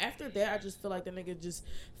album. After that, I just feel like the nigga just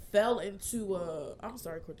fell into a. I'm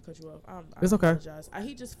sorry to cut you off. I It's okay. apologize.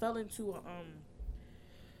 He just fell into a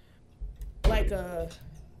like a.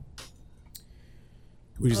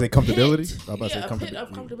 Would you say a comfortability? pit. I was about to say Yeah, a pit of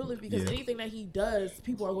comfortability because Yeah. anything that he does,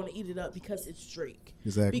 people are going to eat it up because it's Drake.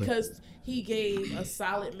 Exactly. Because he gave a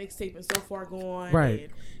solid mixtape and So Far Gone. Right.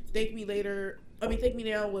 And Thank Me Later. I mean, Thank Me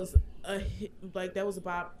Now was a hit. Like, that was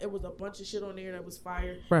about, it was a bunch of shit on there that was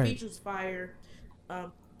fire. Right. Features fire.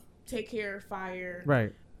 Take Care fire.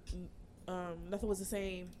 right. Nothing Was the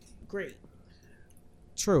Same. Great.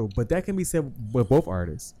 True, but that can be said with both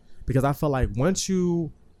artists because I feel like once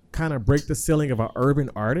you kind of break the ceiling of an urban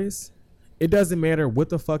artist, it doesn't matter what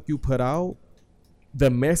the fuck you put out. The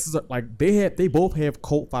masses are like they both have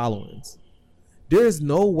cult followings. There is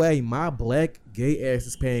no way my black gay ass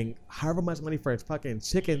is paying however much money for fucking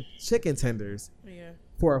chicken tenders Yeah.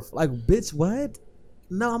 for like bitch what?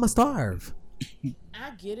 No, I'ma starve.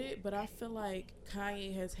 I get it, but I feel like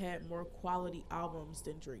Kanye has had more quality albums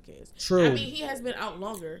than Drake has. True. I mean, he has been out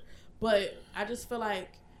longer, but I just feel like,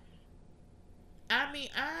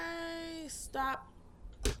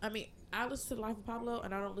 I listen to The Life of Pablo,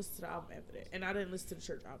 and I don't listen to the album after that. And I didn't listen to the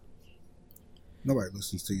Church album. nobody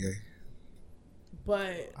listens to Ye.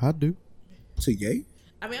 But, I do. To Ye?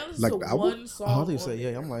 I mean, I listened Like to the album? one song. Oh, I did on say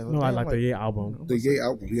there. yeah. I'm like, No, I like the Yeah album. The Ye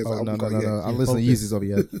album. He has an Oh, album no. called Ye. I'm listening to Focus. Yeezy's over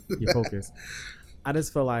yet. You focus. I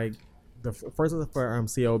just feel like the first one for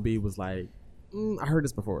CLB was like, I heard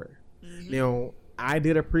this before. Mhm. Now, I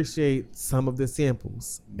did appreciate some of the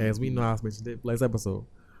samples, as we know, I mentioned it last episode,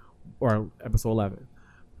 or episode 11,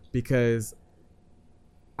 because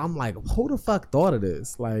I'm like, who the fuck thought of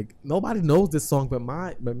this? Like, nobody knows this song but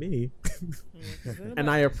me. Mhm. And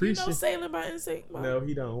I You know appreciate. Sailing by NSYNC? No,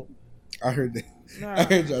 he don't. I heard that. Nah. I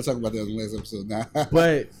heard y'all talk about that in the last episode. Nah.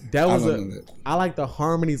 But that I was don't know that. I like the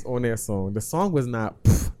harmonies on that song. The song was not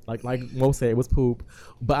like Mo said, it was poop,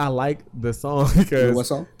 but I like the song because What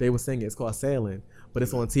song? they were singing. It's called Sailing, but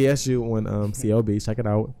it's on TSU on CLB. Check it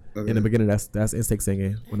out. Okay. In the beginning, that's NSYNC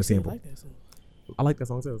singing on the Actually, sample. I like that song. I like that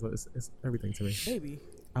song too. So it's everything to me. Baby.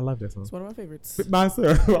 I love that song. It's one of my favorites.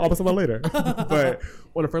 Myself, I'll put some later. But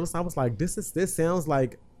when the first time I was like, this sounds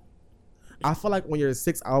like. I feel like when you're a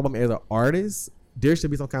sixth album as an artist, there should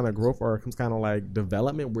be some kind of growth or some kind of like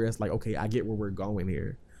development where it's like, okay, I get where we're going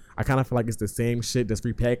here. I kind of feel like it's the same shit that's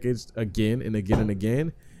repackaged again and again and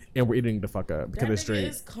again, and we're eating the fuck up because That it's nigga straight.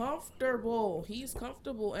 is comfortable. He's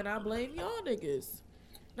comfortable, and I blame y'all niggas.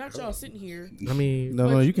 Not y'all sitting here. I mean,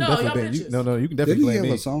 No, you can No, y'all definitely blame you. bitches. No, you can Didn't definitely he blame have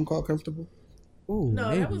me. a song called Comfortable? ooh, No,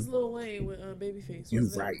 maybe. that was Lil Wayne with Babyface. You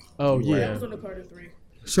wasn't it? right. Oh You That yeah, was on the Carter 3.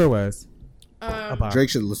 sure was. Um, Drake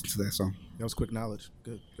should listen to that song. That was quick knowledge.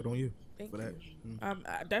 Good on you. thank for you.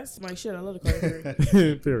 that. That's my shit. I love the Carter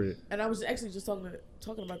 3. Period. And I was actually just talking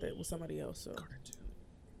about that with somebody else. So.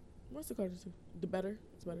 What's the Carter 2? The Better?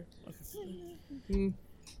 It's better. Okay.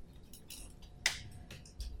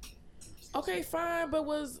 Okay, fine, but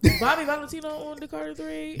was Bobby Valentino on the Carter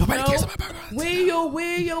 3? Nobody no. cares about Bobby Valentino.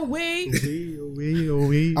 We.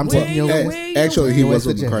 I'm Wait, taking your yo, way. wait. Actually, he Your was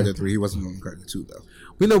way on to the jail. Carter 3. He wasn't on the Carter 2, though.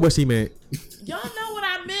 We know what she meant. Y'all know what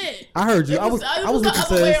I meant. I heard you. It I was it looking the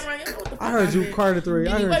other way sis. around. Y'all know what the fuck I heard you meant. Carter 3.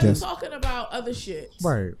 I heard Anyway, you. we talking about other shit.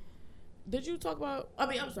 Right. Did you talk about? I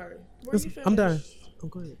mean, I'm sorry. Were It's- you finished? I'm done. I'm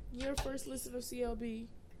good. Your first listen of CLB.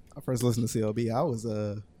 I first listened to CLB. I was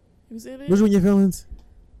He was in it. Which one your feelings?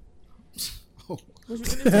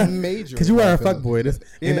 Was you in it? major. Because you are a fuck fuck boy. This,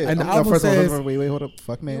 Yeah, and the I'm- album first of all, says. wait, hold up,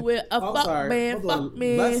 fuck You man. with a Oh, fuck sorry. man, Hold on. fuck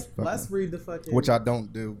man. Let's read the fucking. Which I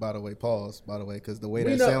don't do, by the way. Pause, by the way, because the way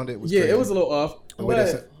We that know- sounded was yeah, crazy. it was a little off. The way that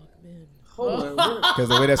But sa- Fuck man. hold on. because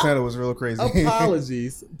the way that sounded was real crazy.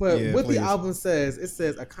 Apologies, but Yeah, what please. the album says, it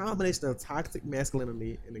says a combination of toxic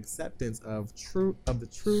masculinity and acceptance of the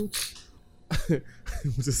truth.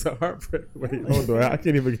 Which is so heartbreaking. Wait, hold on, I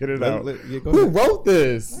can't even get it out. Yeah, go Who ahead. wrote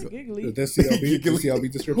this? Not giggly. That's CLB, the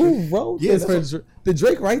CLB description. Who wrote Yeah, this? that's For Did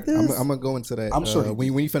Drake write this? I'm gonna go into that. I'm sure he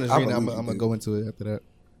when you finish I reading, I'm believe he gonna did. go into it after that.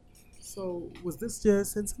 So was this your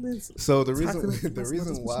sentiments? So the Toxic reason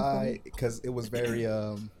masculinity? why, because it was very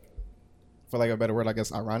for like a better word, I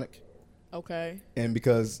guess, ironic. Okay. And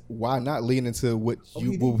because why not lean into what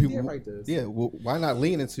you he what did people write this. yeah well, why not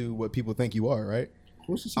lean into what people think you are, right?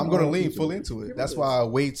 Who's this I'm gonna song? lean full into He it. wrote That's this. why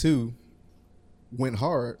Way 2 went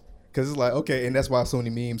hard Because it's like, okay, and that's why so many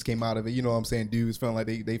memes came out of it. You know what I'm saying? Dudes feeling like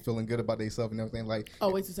they feeling good about themselves and everything. Like,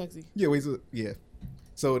 Oh, way too sexy. yeah.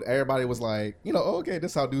 So everybody was like, you know, oh, okay,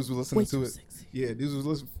 this is how dudes was listening Way to too it. sexy. Yeah, dudes was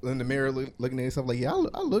listening in the mirror, looking at themselves like, yeah,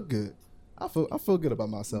 I look good. I feel good about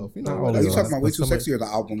myself. You know, Oh, Are that's you talking about Way But Too somebody- Sexy or the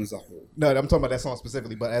album as a whole? no, I'm talking about that song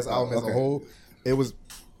specifically, but as an album as a okay. whole, it was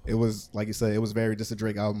like you said, it was very just a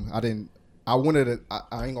Drake album. I ain't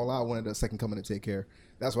gonna lie, I wanted a second coming to Take Care.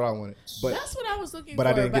 That's what I wanted. But That's what I was looking but for.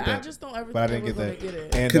 I didn't get but I that. just don't ever But I think didn't I get was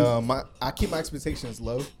that. gonna get it. And I keep my expectations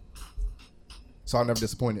low, so I'm never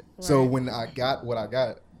disappointed. So Right. when I got what I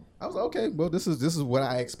got, I was like, okay, well, this is what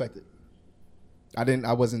I expected.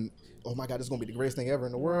 I wasn't. Oh my God, this is gonna be the greatest thing ever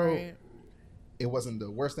in the world. Right. It wasn't the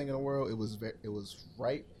worst thing in the world. It was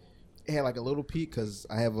right. It had like a little peak because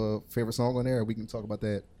I have a favorite song on there. We can talk about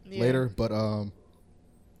that Yeah. later. But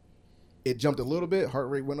it jumped a little bit. Heart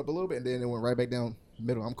rate went up a little bit, and then it went right back down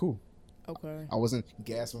middle. I'm cool. Okay. I wasn't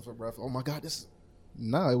gasping for breath. Oh my God, this.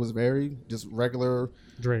 No, it was very just regular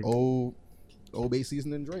Drake. old bass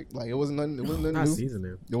seasoning Drake. Like it wasn't nothing. It wasn't nothing Not new.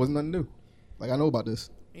 seasoning. There wasn't nothing new. Like I know about this.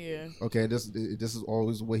 Yeah. Okay, this is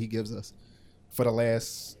always what he gives us for the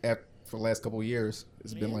last couple of years.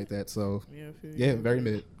 It's been Yeah. like that. So Yeah. I feel yeah, you. very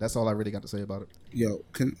mid. That's all I really got to say about it. Yo,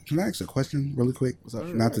 can I ask a question really quick? What's up?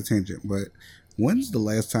 Not to tangent, but when's the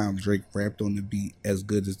last time Drake rapped on the beat as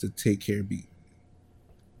good as the Take Care beat?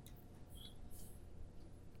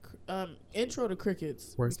 Intro to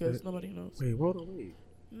Crickets Worst because bit. nobody knows. Wait, hold on, wait.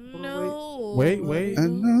 No. Wait. I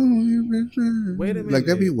know you return. Wait a Like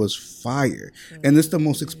that minute. beat was fire, and it's the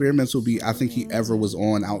most experimental beat I think he ever was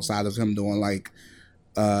on outside of him doing like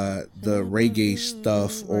the reggae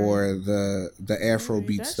stuff or the Afro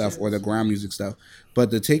beat That stuff shit or the was- ground music stuff. But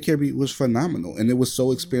the Take Care beat was phenomenal, and it was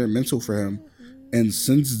so experimental for him. And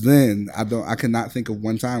since then, I cannot think of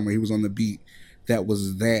one time where he was on the beat that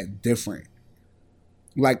was that different.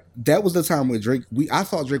 Like that was the time where I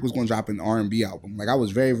thought Drake was going to drop an R&B album. Like I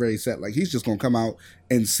was very, very set. Like he's just going to come out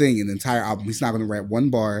and sing an entire album. He's not going to rap one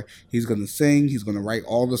bar. He's going to sing. He's going to write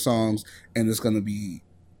all the songs, and it's going to be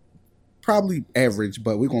probably average,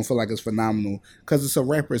 but we're going to feel like it's phenomenal because it's a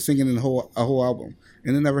rapper singing in a whole album,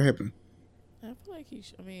 and it never happened. I feel like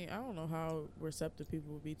I mean, I don't know how receptive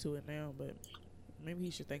people would be to it now, but maybe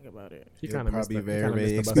he should think about it. He It'll kind of probably missed very, the, very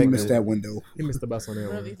he He kinda missed that window. He missed the bus on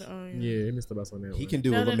that Really? one. Yeah, he missed the bus on that He one. can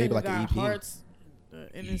do Now it, that maybe nigga like an got EP. hearts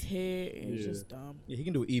in his head, and it's Yeah. just dumb. Yeah, he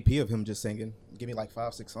can do an EP of him just singing. Give me like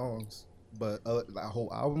 5-6 songs, but like a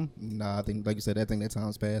whole album. Nah, I think like you said, that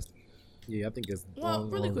time's passed. Yeah, I think it's Well,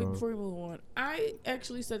 really quick gone. before we move on, I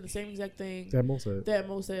actually said the same exact thing That most said. that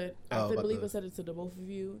Mo said. Oh, I about believe the- I said it to the both of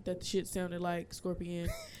you that the shit sounded like Scorpion,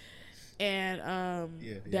 and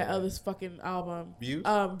Yeah. that other fucking album, Views.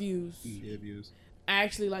 Views. Yeah, views. I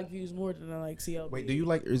actually like Views more than I like CLB. Wait, do you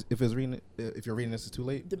like if you're reading this is too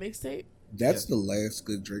late? the mixtape? That's the last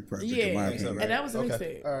good Drake project, in my Yeah, opinion. and that was a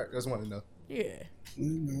Okay. mixtape. All right, just want to know. Yeah,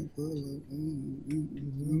 That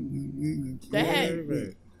that had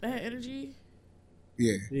Right. that had energy.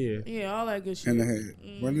 yeah, Yeah. Yeah, all that good shit. and I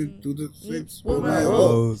had running through the six. With with my my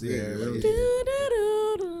O's. O's. Yeah,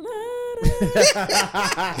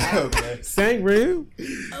 Okay. Sang real.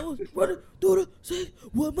 I was running through the city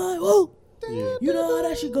with my O. Yeah. You know how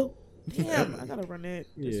that should go. Damn, I gotta run that.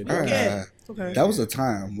 Yeah. This Ah, weekend. Okay. that was a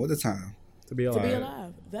time. What a time. To be To alive. be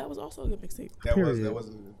alive. That was also a good mixtape. That Period. was.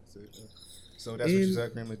 So that's what you And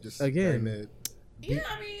said, Grandma. Just again- very mid. Yeah,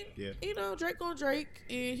 I mean, Yeah. you know, Drake gonna Drake,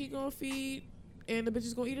 and he gonna feed, and the bitch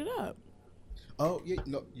is gonna eat it up. Oh yeah,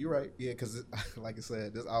 no, you're right. Yeah, because like I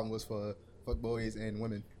said, this album was for fuck boys and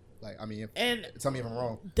women. Like I mean, And tell me if I'm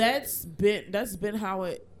wrong. that's been how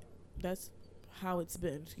it's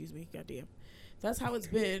been. Excuse me, goddamn. That's how it's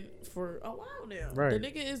been for a while now. Right. The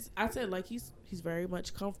nigga is. I said like he's very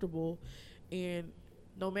much comfortable, and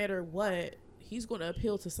no matter what, he's gonna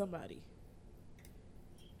appeal to somebody,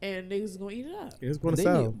 and niggas is gonna eat it up. It's going to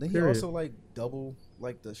Then sell. he Period. also like double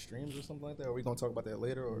like the streams or something like that. Are we gonna talk about that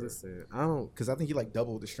later? Or Listen, I don't. because I think he like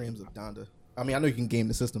doubled the streams of Donda. I mean, I know you can game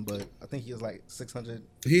the system, but I think he has like 600.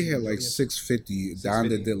 He had like 650. 650.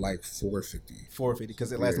 Donda did like 450. 450 because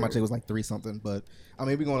the last time I checked was like 3 something. But I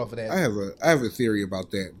mean, we going off of that. I have a theory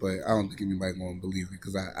about that, but I don't think anybody gonna believe it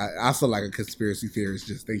because I feel like a conspiracy theorist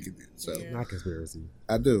just thinking it. So Yeah. Not conspiracy.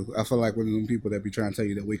 I do. I feel like one of them people that be trying to tell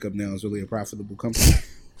you that Wake Up Now is really a profitable company.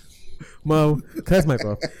 Mo, that's my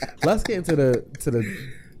fault. Let's get into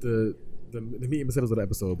the meat and potatoes of the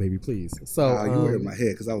episode, baby, please. So, You were in my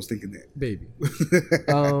head because I was thinking that. baby.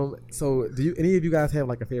 So do you? Any of you guys have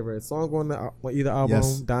like a favorite song on either album,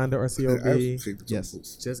 Yes. Donda or I COB? have favorite Yes.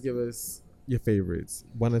 vocals. Just give us your favorites,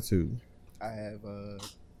 1 or 2. I have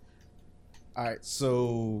All right,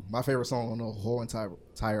 so my favorite song on the whole entire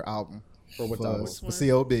album For what for album?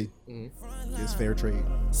 CLB is Fair Trade.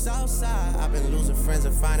 Southside, I've been losing friends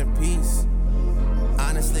and finding peace.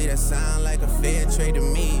 Honestly, that sound like a fair trade to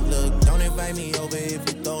me. Look, don't invite me over if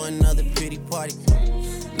you throw another pity party.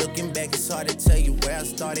 Looking back, it's hard to tell you where I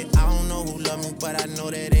started. I don't know who loved me, but I know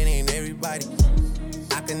that it ain't everybody.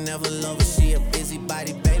 I can never love her, she a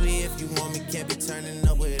busybody. Baby, if you want me, can't be turning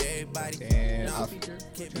up with everybody. And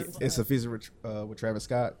it's a feature with Travis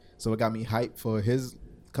Scott, so it got me hyped for his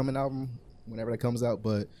coming album whenever that comes out.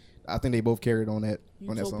 But I think they both carried on that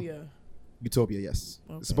song. Utopia, yes.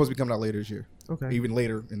 Okay. It's supposed to be coming out later this year. Okay. Even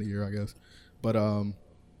later in the year, I guess. But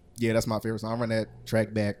yeah, that's my favorite song. I run that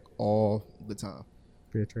track back all the time.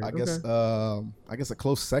 Fair trade. I guess a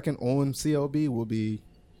close second on CLB will be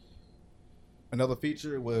another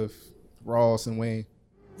feature with Ross and Wayne.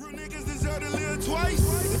 Real niggas deserve to live twice.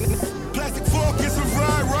 Plastic fork and some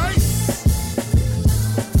fried rice.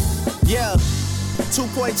 Yeah,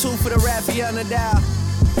 2.2 for the Rafael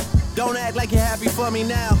Nadal. Don't act like you're happy for me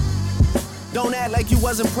now. Don't act like you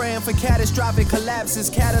wasn't praying for catastrophic collapses.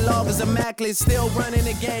 Catalog is immaculate, still running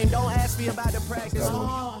the game. Don't ask me about the practice.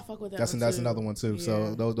 Oh, I fuck with that. That's another one too. Yeah.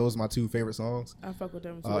 So those are my two favorite songs. I fuck with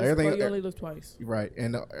them too. Everything- But you only live twice. Right,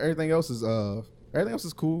 and everything else is cool.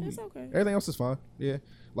 It's okay. Everything else is fine. Yeah,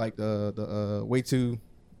 like the Way Too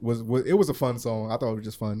was a fun song. I thought it was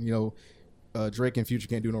just fun. You know, Drake and Future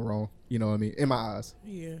can't do no wrong. You know what I mean? In my eyes.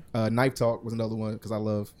 Yeah. Knife Talk was another one because I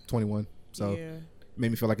love 21. So Yeah. made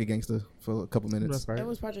me feel like a gangster for a couple minutes. That's right. That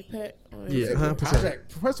was Project Pat. Yeah,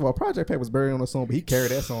 100%. First of all, Project Pat was buried on the song, but he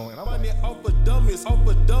carried that song. And I'm like, Money off of dummies, off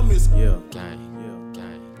of dummies. Yeah.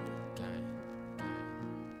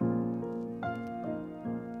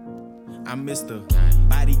 I'm Mr.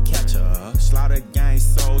 Body Catcher, Slaughter Gang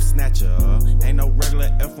Soul Snatcher. Ain't no regular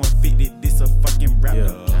F-150, this a fucking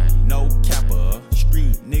rapper. No capper,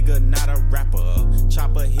 street nigga, not a rapper.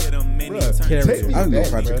 Chopper hit him and he Bruh, turned take me I didn't know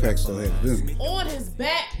back, Project bruh. Pack still had this. On his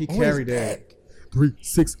back. He On carried his that. back.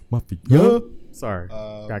 3-6 Mafia. Yeah. Sorry.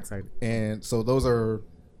 Got excited. And so those are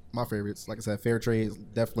my favorites. Like I said, Fair Trade is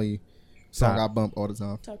definitely song I bump all the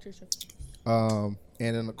time. Talk to yourself. And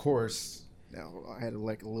then of course, now I had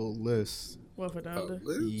like a little list. What for Donda?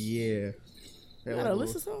 Yeah. You got a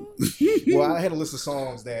list of songs? Well, I had a list of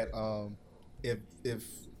songs that if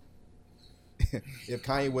if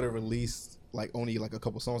Kanye would have released like only like a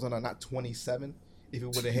couple songs on it, not 27, if it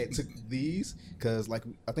would have had took these, because like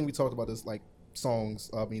I think we talked about this like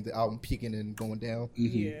songs. I mean the album peaking and going down.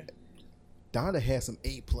 Yeah. Donda had some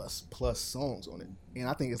A plus songs on it, and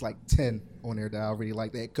I think it's like 10 on there that I really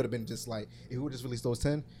like. That could have been just like if we would just released those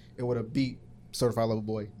 10, it would have beat Certified Lover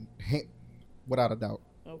Boy, without a doubt.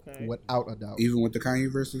 Okay. Without a doubt. Even with the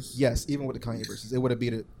Kanye verses? Yes, even with the Kanye verses, it would have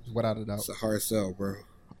beat it without a doubt. It's a hard sell, bro.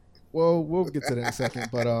 Well, we'll get to that in a second,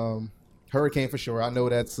 but Hurricane for sure. I know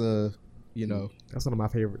that's you know, That's one of my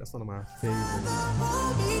favorite. That's one of my favorites.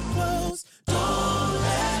 Hold me close, don't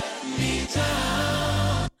let me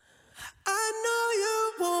down. I know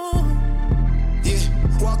you won't.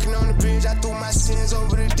 Yeah, walking on the bridge, I threw my sins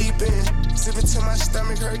over the deep end. Sipping till my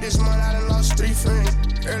stomach hurt this month, I done lost 3 friends.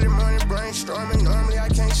 Early morning brainstorming, normally I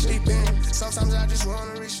can't sleep in. Sometimes I just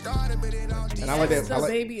want to restart it, but it all and I like that. It's I the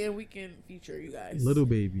like, baby, and we can feature you guys. Little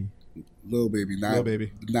Baby. Lil Baby, not Lil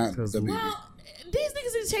Baby. not Cause the baby. Well, these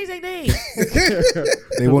niggas need to change their name.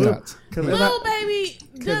 they will not. Little baby,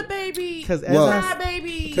 the baby, Because Well, my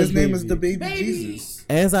baby, His name is Baby. the baby, baby. Jesus.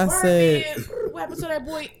 as I said, Birdman. What happened to that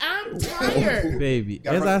boy? I'm tired. baby.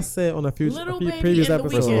 As I said on a few Little previous Baby and the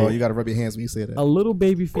episodes, First of all, Weeknd. you got to rub your hands when you say that. a little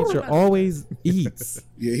baby feature always eats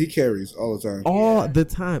Yeah, he carries all the time. all the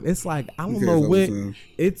time. It's like I He don't carries know all the what. time.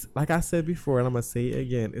 It's like I said before, and I'm gonna say it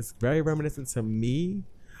again. It's very reminiscent to me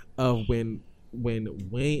of when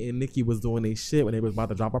Wayne and Nicki was doing their shit when they was about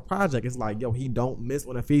to drop a project. It's like, yo, he don't miss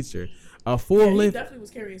on a feature. A full Yeah, he length, definitely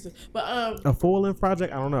was carrying this. But a full length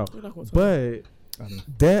project. I don't know, we're not gonna talk. but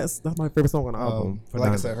that's my favorite song on the album. for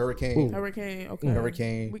like I Donda. said, Hurricane, Hurricane. Okay.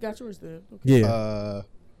 Hurricane. We got yours then. Okay. Yeah,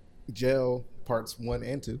 Jail Parts 1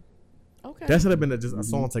 and 2. Okay. that should have been just a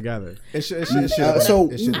song together It should. so-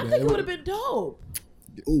 it should I think it would have been dope.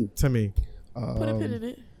 Ooh, to me. Put a pin in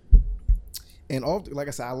it. And like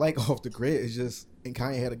I said, I like Off the Grid. It's just, and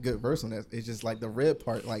Kanye had a good verse on that. It's just like the red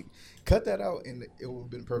part, like cut that out, and it would have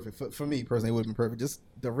been perfect for me personally. It would have been perfect. Just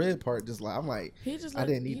the red part, just like I'm like, He just I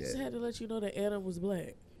didn't need he just that. had to let you know that Adam was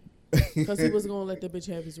black because he was gonna let the bitch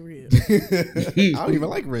have his rib. I don't even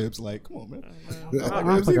like ribs. Like, come on, man. I don't like I'll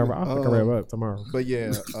ribs pick either. a rib up tomorrow. But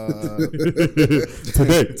yeah,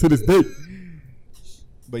 Today, to this day.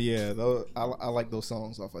 but yeah, I like those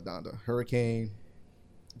songs off of Donda. Hurricane,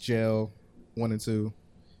 Jail, 1 and 2,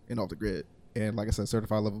 and Off the Grid. And like I said,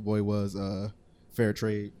 Certified Lover Boy was Fair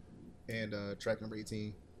Trade, and track number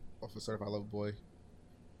 18 off of Certified Lover Boy.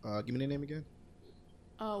 Give me the name again.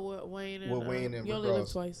 Oh, what Wayne and Wayne and You Only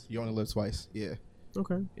Live Twice. You Only Live Twice. Yeah.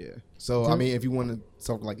 Okay. Yeah. So I mean, if you want to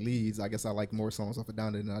talk like leads, I guess I like more songs off of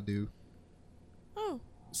Donda than I do Oh,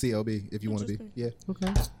 CLB. If you want to be, Interesting. yeah.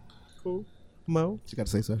 Okay. Cool. Mo. What you got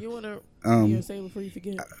to say, sir? you want to say it before you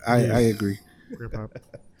forget? I agree. Grandpa.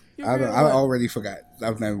 You I agree with I what? already forgot.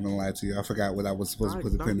 I'm not even gonna lie to you. I forgot what I was supposed to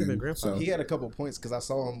put the Not pin even in. grandpa. So He had a couple of points because I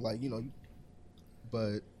saw him like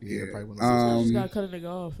but yeah, Yeah. probably wouldn't You just Um, gotta cut a nigga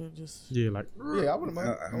off and just Yeah, like yeah, I wouldn't mind.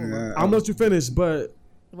 I wouldn't mind. I'm gonna let you finish, but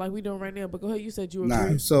like we doing right now. But go ahead. You said you agree.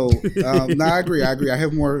 Nah, so I agree. I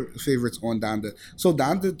have more favorites on Donda. So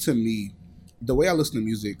Donda, to me, the way I listen to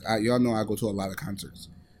music, y'all know I go to a lot of concerts,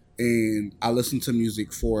 and I listen to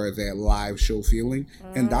music for that live show feeling.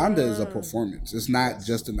 And Donda is a performance. It's not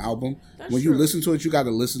just an album. That's When you true. listen to it, you got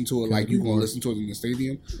to listen to it like you gonna listen to it in the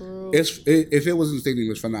stadium. True. If it was in the stadium,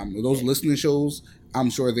 it's phenomenal. Those listening shows, I'm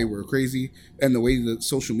sure they were crazy, and the way that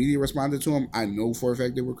social media responded to them, I know for a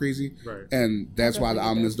fact they were crazy. Right. And that's why the Definitely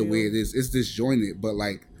album get is the that way feel. it is. It's disjointed, but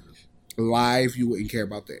like live, you wouldn't care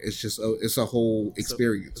about that. It's just it's a whole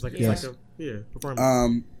experience. it's like Yes. it's like a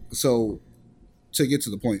performance. So to get to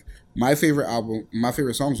the point, my favorite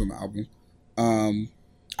songs on the album,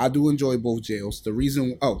 I do enjoy both jails. The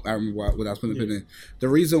reason, I remember what I was putting the pin in. The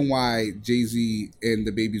reason why Jay-Z and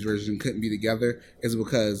the Baby's version couldn't be together is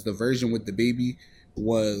because the version with the Baby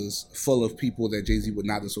was full of people that Jay-Z would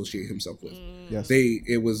not associate himself with. Yes.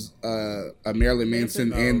 It was a Marilyn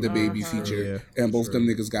Manson and the Baby feature, Yeah. and both them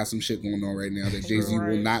niggas got some shit going on right now that Jay-Z will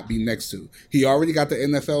Right. not be next to. He already got the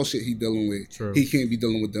NFL shit he dealing with. True. He can't be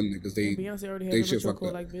dealing with them niggas. And Beyonce already had they him in shit chokehold fucked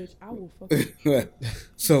up. like bitch. I will fuck.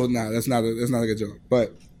 So that's not a good joke.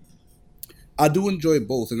 But I do enjoy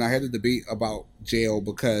both, and I had a debate about Jail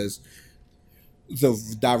because the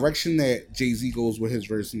direction that Jay-Z goes with his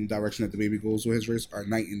verse and the direction that the Baby goes with his verse are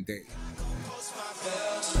night and day.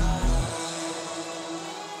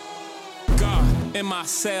 God in my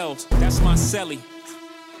cells, that's my celly.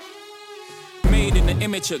 Made in the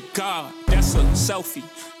image of God, that's a selfie.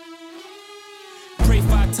 Pray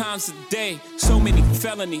 5 times a day, so many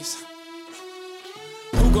felonies.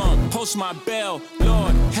 Who gon' post my bell?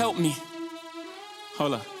 Lord, help me.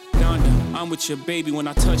 Hold up, Donda, I'm with your baby when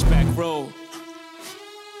I touch back road.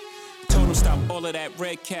 Told him stop all of that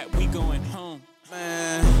red cat, we going home.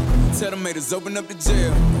 Man, tell them haters open up the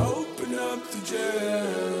jail. Open up the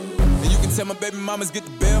jail. And you can tell my baby mamas get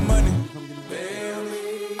the bail money.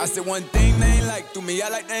 I said one thing they ain't like, threw me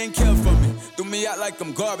out like they ain't care for me. Threw me out like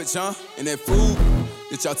I'm garbage, huh? And that food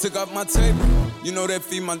that y'all took off my table, you know that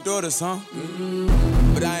feed my daughters, huh?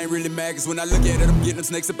 But I ain't really mad, cause when I look at it, I'm getting them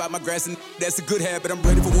snakes about my grass, and that's a good habit. I'm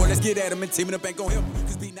ready for war, let's get at them, and teaming up ain't gon' help.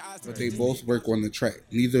 Cause beating the odds. But they both work on the track.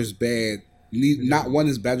 Neither's bad. Not one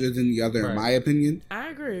is better than the other, in my opinion. I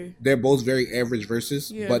agree. They're both very average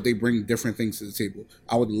verses, Yeah. but they bring different things to the table.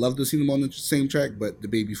 I would love to see them on the same track, but the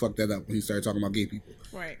Baby fucked that up when he started talking about gay people.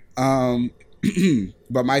 Right.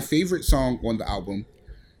 But my favorite song on the album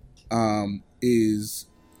is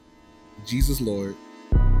Jesus Lord.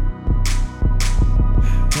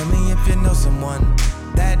 Tell me if you know someone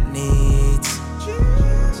that needs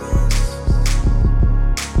Jesus.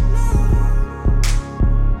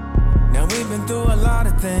 Now we've been through a lot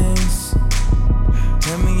of things.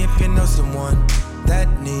 Tell me if you know someone that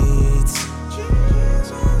needs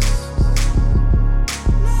Jesus.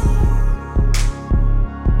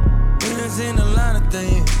 We done seen a lot of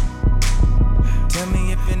things. Tell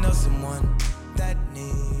me if you know someone that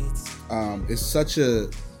needs. It's such a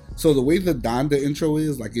so the way the Donda intro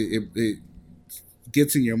is like it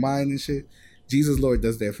gets in your mind and shit. Jesus Lord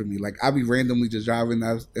does that for me. Like I'll be randomly just driving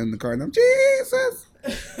out in the car and I'm Jesus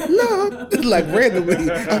Lord, like randomly.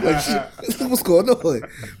 I'm like, shit, what's going on?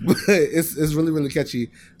 But it's really really catchy.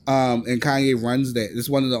 And Kanye runs that. It's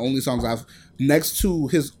one of the only songs I've next to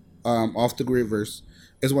his off the grid verse.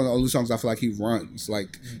 It's one of the only songs I feel like he runs.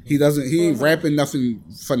 Like he ain't rapping nothing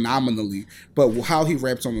phenomenally, but how he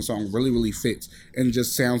raps on the song really, really fits and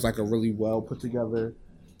just sounds like a really well put together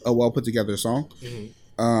song.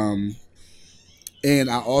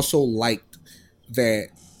 And I also liked that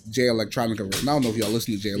Jay Electronica verse. And I don't know if y'all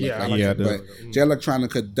listen to Jay Electronica, Yeah, I but Jay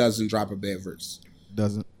Electronica doesn't drop a bad verse.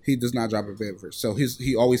 Doesn't. He does not drop a bad verse. So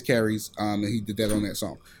he always carries, and he did that on that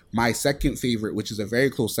song. My second favorite, which is a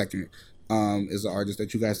very close second, is an artist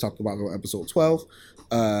that you guys talked about on episode 12,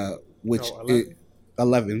 which 11?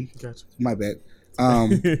 11. Gotcha. My bad.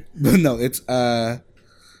 But no, it's I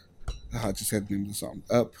just had the name of the song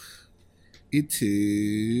up. It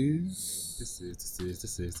is. This is.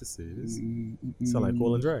 Sound like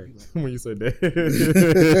Cool and Dre when you said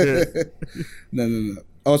that. No.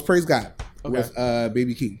 Oh, it's Praise God with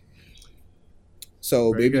Baby Keem.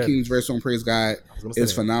 So Very Baby good. Keem's verse on Praise God gonna say is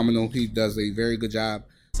that. phenomenal. He does a very good job.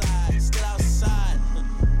 Still outside.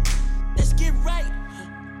 Let's get right.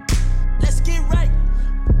 Let's get right.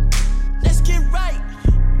 Let's get right.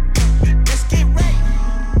 Let's get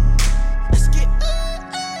right. Let's get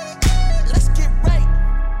let's get right.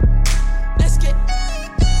 Let's get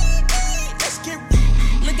let's get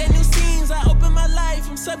look at new scenes. I open my life.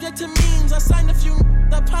 I'm subject to memes. I signed a few.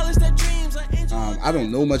 I polish their dreams. I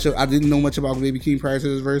didn't know much about Baby Keem prior to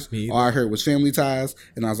this verse. All I heard was Family Ties,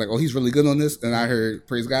 and I was like, oh, he's really good on this. And I heard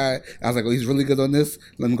Praise God. I was like, oh, he's really good on this.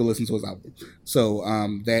 Let me go listen to his album. So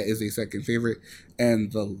that is a second favorite.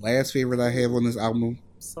 And the last favorite I have on this album.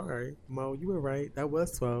 Sorry, Mo, you were right. That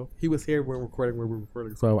was 12. He was here when we were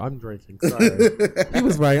recording 12. I'm drinking. Sorry. He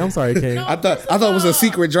was right. I'm sorry, King. No, I thought it was a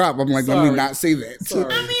secret drop. I'm like, let me not say that. Sorry.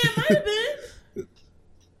 I mean, it might have been.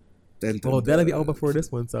 Well, that'll be out before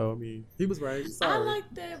this one, so I mean, he was right. Sorry. I like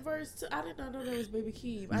that verse too. I did not know that was Baby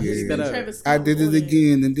Keem. I Yeah. just That knew up. Travis Scott I did it on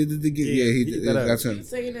again and did it again. Yeah, Yeah, he he did. did that up. That's He's him.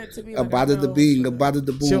 saying that to me. Like, About I it the know bing, shit. about it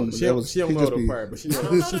the boom. She don't know the part, but she I don't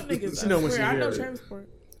know them niggas. she know I when she swear. I know hear it. Travis part.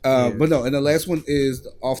 But no, and the last one is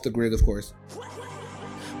Off the Grid, of course.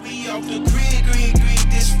 We off the grid,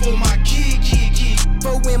 this for my kid.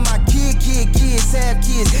 For when my kids have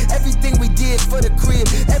kids. Everything we did for the crib.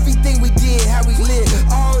 Everything we did, how we live.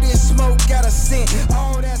 All this smoke got a scent.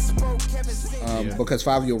 All that smoke, Kevin Saint. Because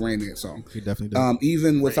Fabio ran that song. He definitely did.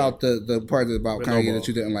 Even without the part about With Kanye no that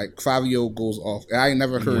you didn't like, Fabio goes off. I ain't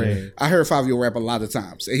never heard. Yeah. I heard Fabio rap a lot of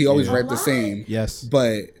times. He always Yeah. rap the same. Yes.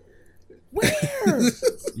 But Where?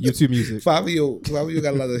 YouTube music. Fabio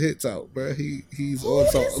got a lot of hits out, bro. He's on Who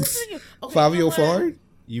is songs. this nigga? Okay, Fabio you know what? Fard.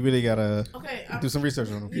 You really gotta Okay, do some research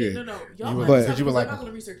on him. Yeah, Yeah. no. You Y'all would- might but- you would I'm like not him.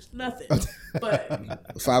 gonna research nothing.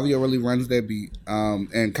 But Fabio really runs that beat.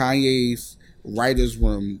 And Kanye's writers'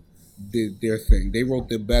 room did their thing. They wrote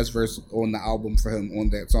the best verse on the album for him on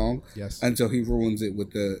that song. Yes. Until he ruins it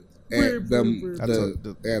with the Brr, brr,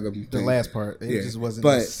 the Adam The thing. last part, it Yeah. just wasn't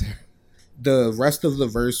But- necessary. The rest of the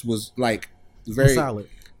verse was like very solid.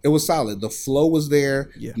 It was solid. The flow was there.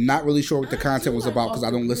 Yeah. Not really sure what the I content do was like about because I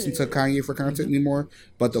Off the don't listen to Grid. Kanye for content anymore.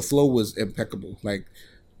 But the flow was impeccable. Like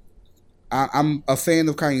I'm a fan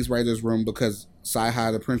of Kanye's writers' room because Sci-Hi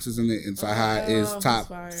the Prince is in it, and Sci-Hi Oh, is he's top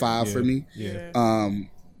fire. 5 for me. Yeah.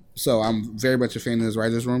 So I'm very much a fan of his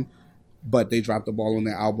writers' room. But they dropped the ball on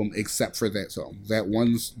that album except for that song. That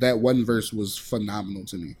one verse was phenomenal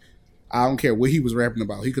to me. I don't care what he was rapping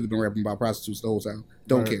about. He could have been rapping about prostitutes the whole time.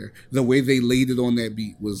 Don't Right. care. The way they laid it on that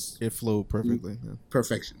beat was It flowed perfectly. Yeah.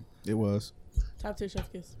 perfection. It was. top tier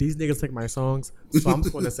chef kiss. These niggas take my songs, so I'm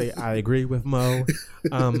just going to say I agree with Mo.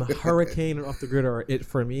 Hurricane and Off the Grid are it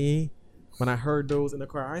for me. When I heard those in the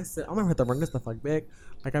car, I said I'm gonna have to bring this stuff like back.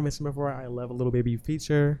 Like I mentioned before, I love a Little Baby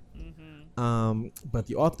feature. But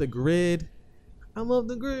the Off the Grid, I love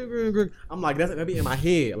the grid. I'm like, that's maybe in my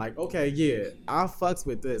head. Like, okay, yeah, I fucks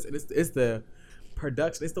with this. And it's the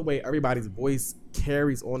production. It's the way everybody's voice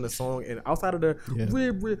carries on the song. And outside of the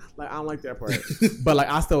like, I don't like that part. But like,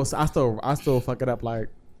 I still fuck it up like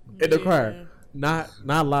in the car. Not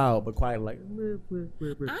loud, but quiet. Like,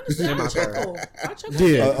 I understand. I chuckle.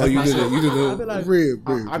 yeah. Oh, you did it. You did I be like,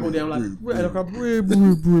 it. I go down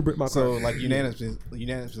like, my So car. like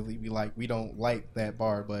unanimously, we like we don't like that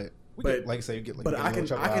bar, but we But- get, like I say, you get like But you get a I can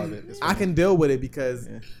little chuckle out of it. It's I funny. can deal with it because.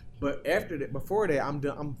 Yeah. But after that, before that,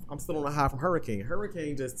 I'm still on a high from Hurricane.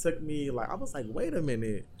 Hurricane just took me like I was like, wait a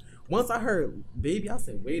minute. Once I heard Baby, I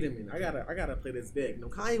said, wait a minute, I gotta play this back. No,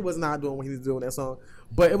 Kanye was not doing what he was doing that song,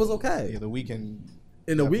 but it was okay. Yeah, the Weeknd.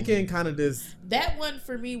 And the definitely. weekend kind of just That one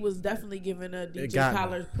for me was definitely given a DJ got me.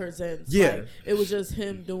 Khaled presents. Yeah. Like, it was just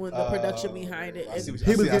him doing the production behind it. I see And what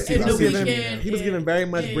he was I see he what was you're giving saying. he was giving very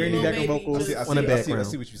much and Brandy Lil backing Baby vocals just- on the I background.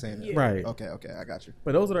 see what you're saying. Yeah. Right. Okay, I got you.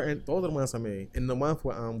 But those are the ones I made. And the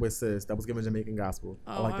one with Sis that was giving Jamaican gospel.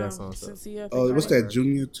 I like that song. So. Shinsia, I think, Oh, what's right? that,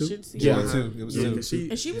 Junior too? Shinsia. Yeah. It was Yeah, two. 'cause she-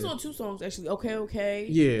 And she was on 2 songs actually. Okay.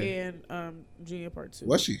 Yeah. And Junior Part 2.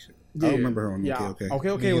 Was she? I don't remember her on Okay.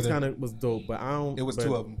 Okay was Me kind of was dope, but I don't. It was but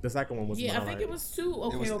 2 of them. The second one was. Yeah, not I think like- it was 2.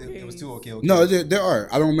 Okay. It was two. Okay. No, there are.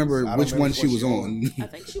 I don't remember I don't which remember one she what was she on. I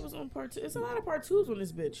think she was on Part 2. It's a lot of Part 2s on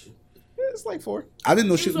this bitch. It's like 4. I didn't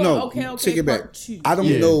know She she was on no. Okay, Take it back. Part 2. I don't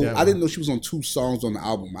Yeah, know. definitely. I didn't know she was on 2 songs on the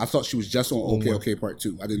album. I thought she was just on Okay one. Okay Part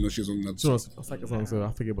 2. I didn't know she was on another She song. was a second song, so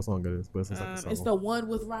I forget what song it is, but it's a second song. It's the one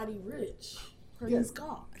with Roddy Rich. Praise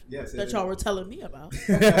God. Yes, That y'all were telling me about.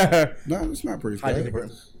 No, it's not Praise I God.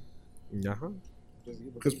 did Uh-huh.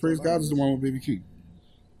 Because Praise God is the one with Baby Keem.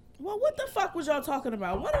 Well, what the fuck was y'all talking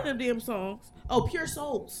about? One of them damn songs. Oh, Pure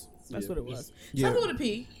Souls. That's what it was. Something with a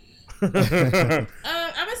P. I'm gonna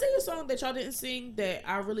sing a song that y'all didn't sing that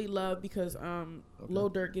I really love because Lil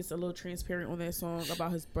Durk gets a little transparent on that song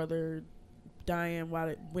about his brother dying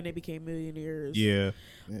when they became millionaires. Yeah.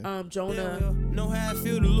 Jonah. Know how I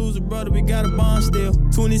feel to lose a brother, we got a bond still.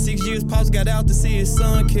 26 years, Pops got out to see his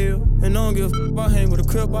son kill. And I don't give a fuck, I hang with a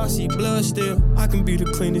crib, I see blood still. I can be the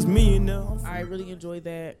cleanest million now. I really enjoyed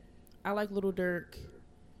that. I like Lil Durk.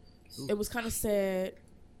 It was kind of sad.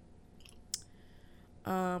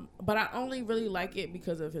 But I only really like it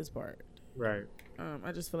because of his part. Right.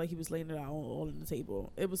 I just feel like he was laying it out all on the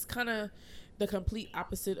table. It was kind of the complete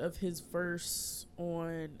opposite of his verse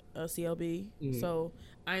on CLB. So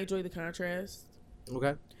I enjoyed the contrast.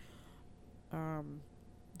 Okay.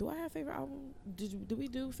 Do I have favorite album? Did we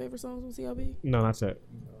do favorite songs on CLB? No, not yet.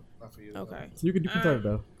 Not for you. Okay. So you can start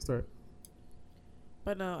though. Start.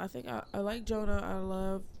 But no, I think I like Jonah. I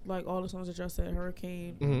love like all the songs that y'all said.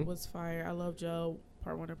 Hurricane was fire. I love Joe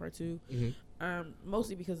Part 1 and Part 2.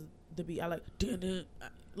 Mostly because the beat. I like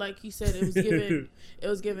like he said, it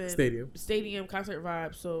was given stadium concert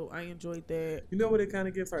vibe. So I enjoyed that. You know what it kind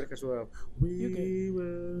of gives? Sorry to cut you off. We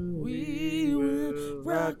will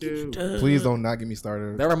rock you. Please don't not get me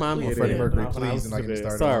started. That reminds me of Freddie Mercury. Please do not get me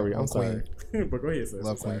started. Sorry, I'm Queen. sorry. But go ahead, sis.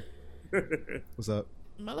 Love Queen. What's up?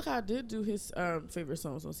 Malachi did do his favorite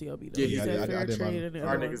songs on CLB though. Yeah, He yeah, said I Fair did Trade and the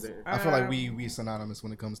Our other niggas ones. did. I feel like we synonymous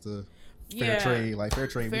when it comes to fair trade. Like Fair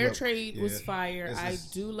Trade. Fair Trade was yeah. fire. It's I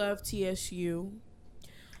just- do love TSU.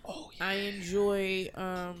 Oh yeah. I enjoy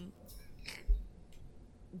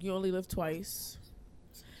You Only Live Twice.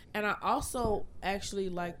 And I also actually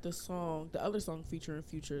like the other song featuring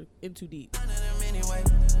Future, In Too Deep. Anyway,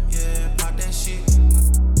 yeah, pop that shit.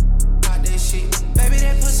 Pop that shit. Baby,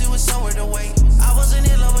 that pussy was somewhere to wait. I wasn't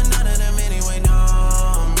in love with none of them anyway. No,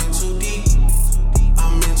 I'm in too deep.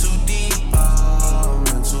 I'm in too deep. I'm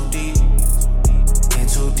in too deep. In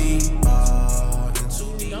too deep. In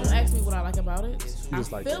too deep. Don't ask me what I like about it. I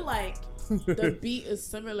just like feel it. like the beat is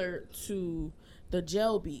similar to the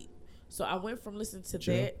Gel beat. So I went from listening to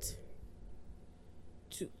that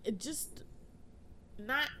to it just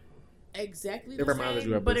not exactly the reminded same,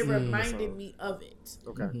 you of but it. it reminded song. me of it.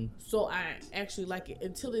 Okay. So I actually like it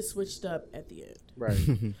until it switched up at the end.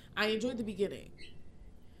 Right. I enjoyed the beginning.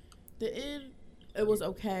 The end, it was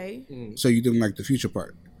okay. So you didn't like the Future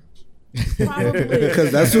part Probably.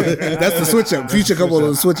 because that's the switch up. Future couple of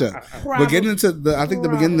the switch up. But getting into I think the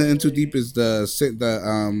beginning of In Too Deep is the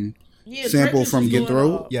Yeah, sample Drake is from just Get going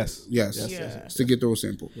Through. off. Yes. Yes, Yeah. it's the Get Through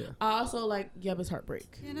sample. I also like Yebba's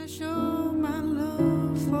Heartbreak. Can I show my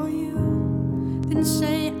love for you? Then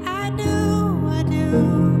say I do, I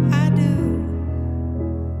do, I do.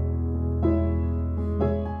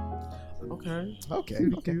 Okay. Okay.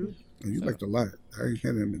 Okay. Oh, you liked a lot. I ain't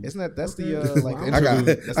had that many. Isn't that's the like the I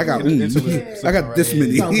got interlude? I got this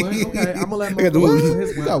many. You got one? Okay, I'm gonna let I got the Mo one. go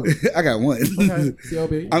his one. I got one. Okay,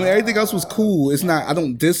 CLB. I mean, everything else was cool. It's not. I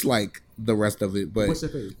don't dislike the rest of it, but What's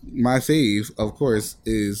your fave? my fave, of course,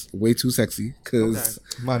 is Way Too Sexy because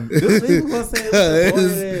Man, Cause-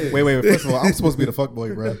 wait. First of all, I'm supposed to be the fuck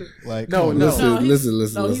boy, bro. Like, No, come on. no. listen,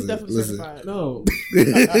 he's definitely listen. certified. No.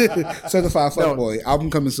 Certified No. fuckboy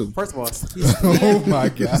album coming soon. First of all, Oh my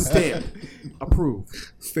god. stamp. Approved.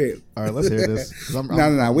 Stamp. All right, let's hear this. 'Cause I'm-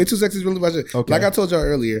 No. Way Too Sexy is really about it. Okay. Like I told y'all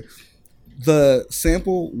earlier, the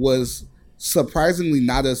sample was surprisingly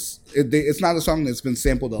not it's not a song that's been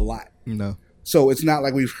sampled a lot. No. So it's not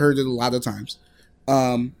like we've heard it a lot of times.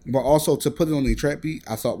 But also to put it on a trap beat,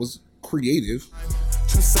 I thought was creative.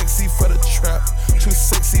 Too sexy for the trap, too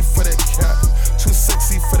sexy for that cap, too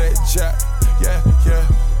sexy for that jack. Yeah.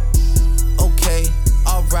 Okay,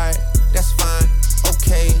 alright, that's fine.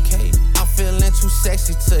 Okay, I'm feeling too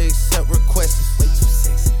sexy to accept requests. Way too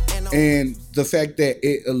sexy. And the fact that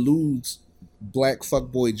it alludes Black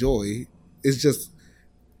Fuckboy Joy is just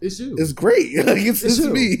It's you. it's great. Like it's you.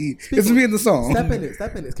 me. Speak It's on- me in the song. Step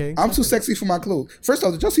in it, King. I'm too sexy for my clothes. First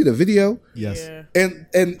off, did y'all see the video? Yes. Yeah. And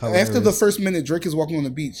Hilarious. after the first minute, Drake is walking on the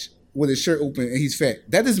beach with his shirt open and he's fat.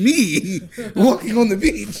 That is me walking on the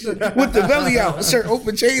beach with the belly out, shirt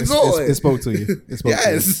open, chains on. It spoke to you. It spoke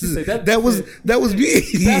Yes, to that was me.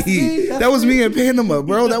 That was me in Panama,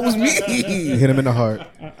 bro. That was you. me. Hit him in the heart.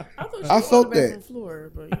 I thought I you felt were on the that. bathroom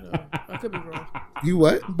floor, but you know, I could be wrong. You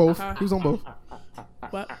what? Both. He was on both.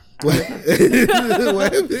 What? What?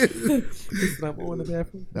 What? I'm on the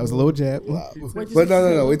bathroom. That was a little jab. But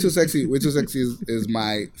no. Way Too Sexy. Way Too Sexy is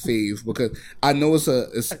my fave because I know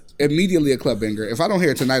it's immediately a club banger. If I don't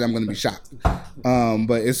hear it tonight, I'm gonna be shocked.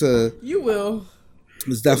 But You will.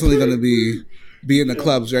 it's definitely gonna be in the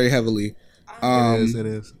clubs very heavily. It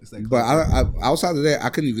is. It's that But I outside of that, I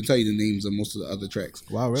couldn't even tell you the names of most of the other tracks.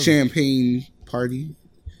 Wow, really? Champagne Party,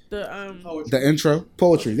 The intro,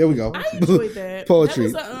 Poetry. There we go. I enjoyed that.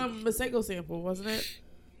 Poetry. That was a Masego sample, wasn't it?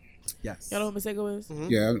 Yes. Y'all know what Masego is?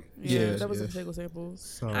 Yeah. That was a Masego sample.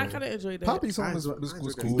 So, I kind of enjoyed that. Poppy song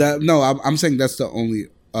was cool. No, I'm saying that's the only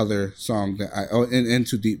other song that in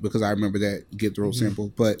Too Deep, because I remember that Get the Road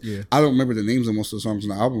sample, but I don't remember the names of most of the songs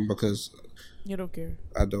on the album because You don't care.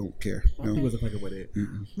 I don't care. No. He wasn't fucking with it.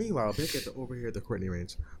 Meanwhile, back at over here at the Courtney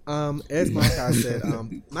Ranch, as my guy said,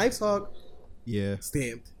 Knife Talk,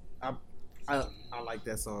 stamped. I like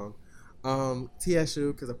that song.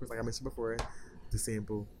 TSU, because of course, like I mentioned before, the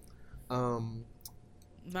sample.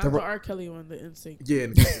 Not the R. Kelly one, the NSYNC. Yeah,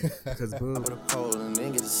 because boom. With a pole and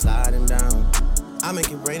then get it sliding down. I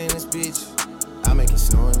make it rain in this bitch. I make it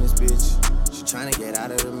snow in this bitch. She tryna get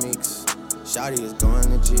out of the mix. Shawty is going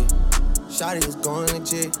legit. Shawty is going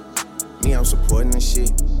legit. Me, I'm supporting this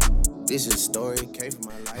shit. This is a story, came from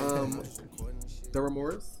my life. The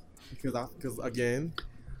Remorse, because again,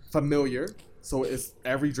 familiar. So it's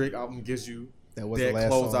every Drake album gives you that the last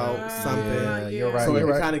close song. out something. Yeah, you're right. So you're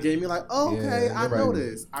it right. kind of gave me like, oh, okay, I know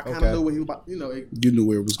this. I kind of knew what he was about. You know, you knew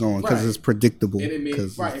where it was going because it's predictable.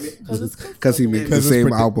 Because he made the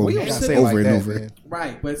same album over and over. Man.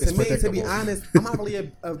 Right, but to be honest, I'm not really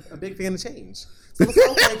a big fan of change. So it's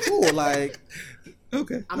okay, cool. Like,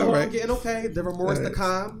 okay, I know what I'm getting. Okay, the Remorse, the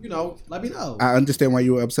calm. You know, let me know. I understand why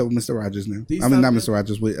you were upset with Mr. Rogers now. I mean, not Mr.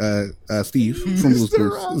 Rogers, with Steve from Blues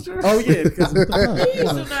Clues. Oh yeah, because please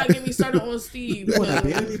do not get me started on Steve. He told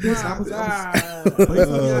me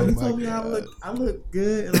I look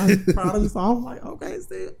good and I'm proud of you. So I'm like, okay,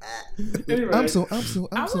 Steve. Anyway, I'm so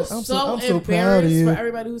proud of you. For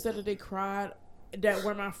everybody who said that they cried. That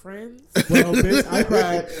were my friends. Well, bitch, I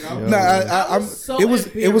cried.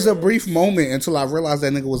 It was a brief moment until I realized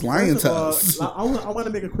that nigga was lying to us. I want to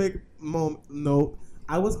make a quick note.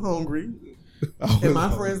 I was hungry, and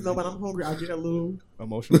my friends know when I'm hungry, I get a little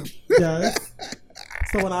emotional. Yes.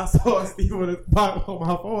 So when I saw Steve with his pocket on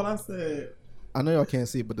my phone, I said, I know y'all can't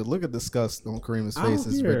see it, but the look of disgust on Kareem's face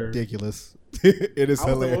is ridiculous. It is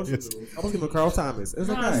hilarious. I was giving Carl Thomas. It's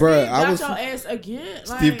okay. Bruh, I was got y'all ass again.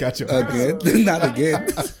 Steve got your again, not again.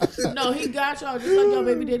 No, he got y'all just like your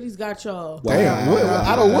baby daddy's got y'all. Damn,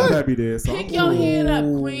 I don't want baby dad. So pick your head up,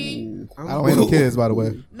 queen. I don't have no kids, by the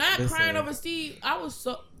way. Not crying over Steve. I was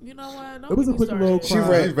so. You know what? It was a quick little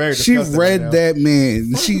cry. She read that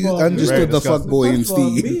man. She understood the fuck boy in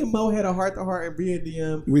Steve. Me and Mo had a heart to heart and be in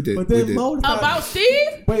DM. We did. But then Mo about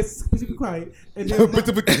Steve. Wait, she be crying. And then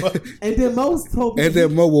Mo told me. And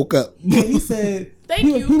then Mo woke up. And he said, "Thank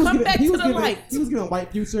you. Come back to the light." He was giving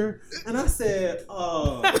White Future, and I said,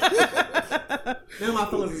 "Oh." Now my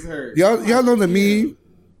feelings is hurt. Y'all know the meme.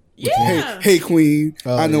 Yeah. Hey Queen.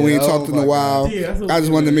 I know we ain't talked in a while. Yeah, I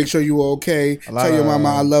just wanted to make sure you were okay. Tell your mama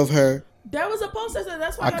I love her. That was a post that said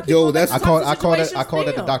that's why I called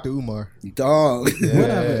it the Dr. Umar. Dog. Yeah.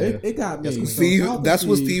 Whatever. It got me. Steve, that's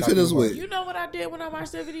what Steve hit us with. You know what I did when I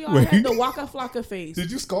watched that video? I had the Waka Flocka face.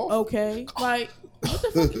 Did you scoff? Okay. Like, what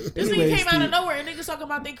the fuck? This nigga came out of nowhere and niggas talking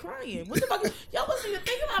about they crying. What the fuck? Y'all wasn't even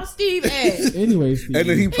thinking about Steve ass. Anyway, Steve. And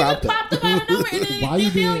then he popped up out of nowhere and then why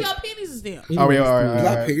you down y'all panties is down. Oh, yeah, all right.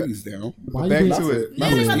 Not panties down. Why back you to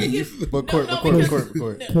it. But court.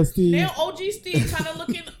 Now OG Steve kind of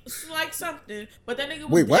looking like something, but that nigga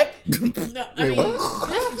was Wait, what? No, I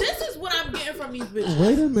mean, this is what I'm getting from these bitches.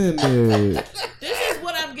 Wait a minute. This is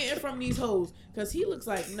what I'm getting from these hoes. Because he looks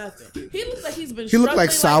like nothing. He looks like he's been He looked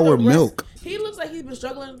like sour milk. He looks like he's been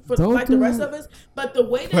struggling for like the rest of us. But the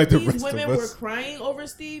way that these women were crying over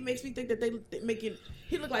Steve makes me think that they making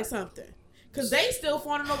he look like something. Because they still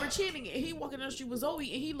fawning over Channing. And he walking down the street with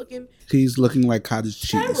Zoe and he's looking like cottage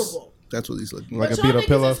cheese. Terrible. That's what he's looking like. But a beat up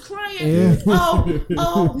pillow. Is crying.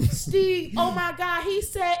 Oh, Steve. Oh my God. He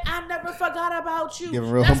said, I never forgot about you.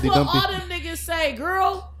 That's what all them niggas say,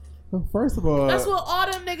 girl. First of all, that's what all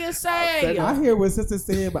them niggas say. I hear what sister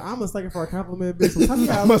saying, but I'm a sucker for a compliment, bitch. So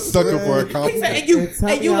I'm a sucker for a compliment. He said,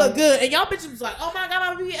 and you look good. And y'all bitches was like, oh my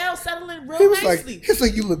God, my BBL settling real nicely. He's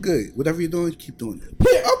like, you look good. Whatever you're doing, keep doing it.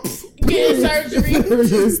 Getting surgery.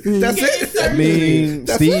 That's it. I mean,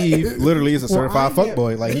 Steve literally is a certified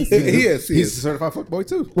fuckboy. Like he is. He's a certified fuckboy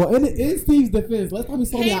too. Well, in Steve's defense, last time he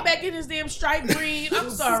saw me, came back in his damn stripe green. I'm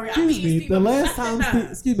sorry. Excuse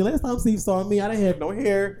me. Last time Steve saw me, I didn't have no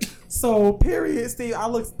hair. So, period, Steve, I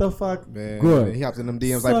look the fuck Man, good. he hops in them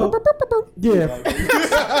DMs So- like, Yeah.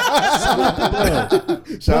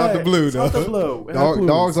 shout out to Blue, Shout out though. to Blue. And her clues.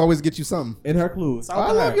 Dogs always get you something. In her clues. So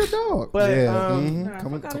I love your dog. But, yeah, Nah,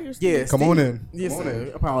 come on, fuck outta here, Yeah, come on in. Yes, Come on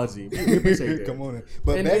in. apology. We appreciate that. Come on in.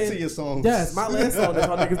 But And back then- to your songs. Yes, my last song that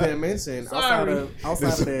y'all niggas didn't mention. Outside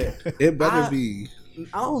Sorry. of that, It better I- be.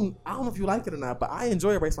 I don't know if you like it or not, but I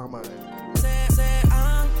enjoy Erase My Mind. Say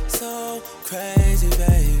I'm so crazy,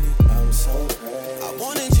 baby. I'm so crazy. I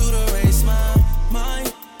wanted you to raise my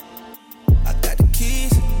mind. I got the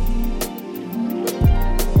keys.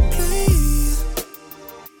 Please,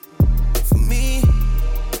 for me,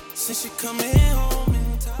 since you're coming home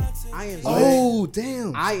and toxic. I enjoy. Oh,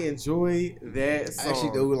 damn. I enjoy that song. I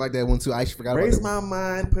actually do like that one too. I actually forgot Raise about that.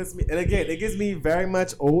 My Mind puts me, and again, it gives me very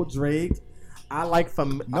much old Drake. I like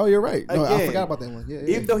from. No, you're right. No, I Again, forgot about that one. Yeah,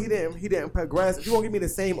 yeah. Even though he didn't progress, if you won't give me the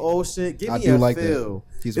same old shit, give I me do a like that. feel.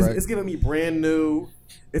 He's it's, right. It's giving me brand new.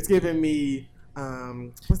 It's giving me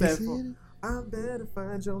what's that? For? I better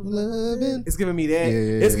find your loving. It's giving me that.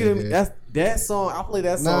 Yeah, It's giving me yeah. that song. I play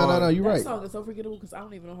that song. No, you're That right. song is so forgettable because I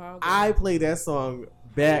don't even know how. I play that song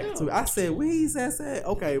back I to. know. I said, "Weez, that's it."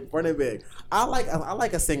 Okay, run it back. I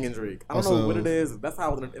like a singing Drake. I don't know Also- what it is. That's how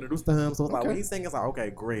I was introduced to him. So it's like Okay. when he sings, it's like,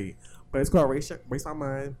 okay, great. But it's called Race My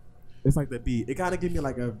Mind. It's like the beat. It kind of give me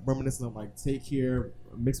like a reminiscence of like Take Care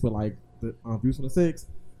mixed with like the Views from the Six.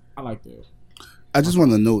 I like that. I just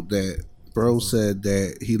want to note that Bro said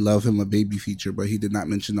that he loved him a baby feature, but he did not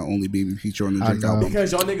mention the only baby feature on the I Drake know. album.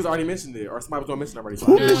 Because y'all niggas already mentioned it, or somebody was gonna mention it already. So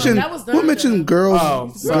Who I didn't- mentioned? that was Who done, mentioned though. girls?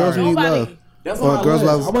 Oh, sorry. Girls need Nobody. love. That's Or what girls I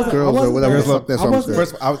love was. I wasn't- girls I or wasn't whatever done. the fuck that I song wasn't- said.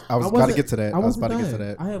 First, I was about to wasn't- get to that. I was about to get to done.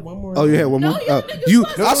 that. I had one more. Oh, you had one No, more. y'all niggas You,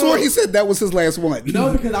 wasn't. I swore he said that was his last one.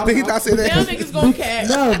 No, because I did he was- not say Now that? niggas gonna cap.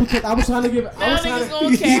 No, because I was trying to give. I Now was trying niggas to.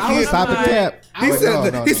 gonna cap. I was Stop the Like, cap. He Wait,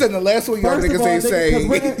 said. no, He no. said the last one y'all First of niggas all, ain't saying.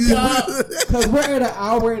 Because we're at an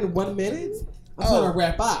hour and 1 minute. I'm trying to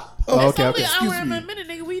wrap up. Oh, It's okay, only okay. an Excuse hour and me. a minute,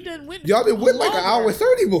 nigga. We done went. Y'all did win like an longer. hour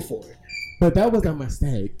 30 before. But that was a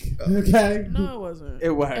mistake. Okay. No, it wasn't. It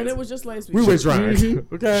was. And it was just last week. We were drunk.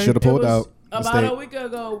 Okay. Should have pulled It was out. About Mistake. a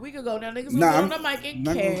week ago. Now niggas was Nah, on the mic and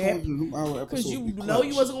not gonna cap. call them hour Because episodes. you Be know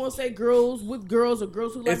you clutch. wasn't gonna say girls with girls or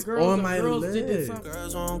girls who like It's girls on or my girls that did list. something.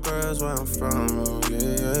 Girls want girls where I'm from.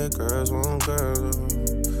 Yeah, girls want girls.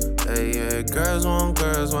 Yeah, girls want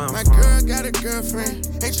girls where I'm My from. girl got a girlfriend.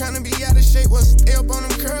 Ain't tryna be out of shape. What's up on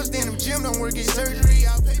them curls? Then them gym don't work. Get surgery.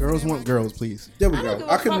 I'll pay for Girls them. want girls, please. There we I don't go. give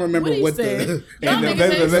a I couldn't fuck remember what he what said. the. Y'all And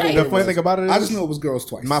niggas ain't say the it. funny thing about it is, I just know it was girls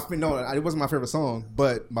twice. it wasn't my favorite song,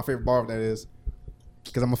 but my favorite bar of that is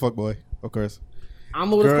because I'm a fuckboy, of course. I don't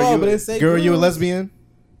know what it's called, but it say girl, you a girls. lesbian?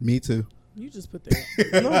 Me too. You just put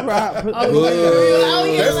that. No, right. Put Oh,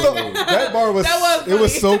 yeah. That's like so- that. that bar was, That was it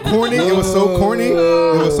was so funny. corny. It was so corny. It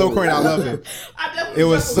was so corny. I love it. I definitely It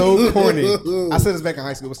was fuck with so corny. I said this back in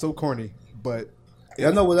high school. It was so corny, but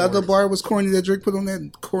Y'all know what other bar was corny that Drake put on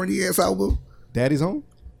that corny ass album? Daddy's home.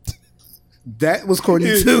 That was corny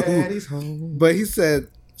too. Daddy's home. But he said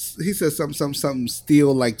something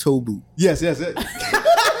steel like toe boot. Yes.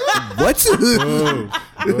 What?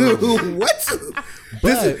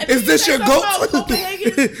 What? Is this your say goat? something about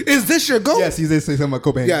Copenhagen? Is this your goat? Yes, he did say something about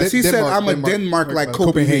Copenhagen. Yes, he said I'm a Denmark like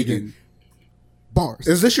Copenhagen. Bars.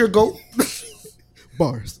 Is this your goat?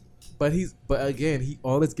 Bars. But again, he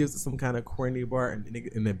always gives us some kind of corny bar,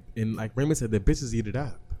 and like Raymond said, the bitches eat it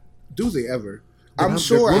up. Do they ever? I'm I'm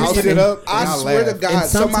sure. women I'll eat it up I and I'll swear to laugh. God, And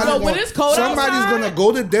sometimes- So when it's cold somebody's outside- gonna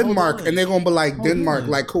go to Denmark Hold on. and they're gonna be like Hold Denmark on.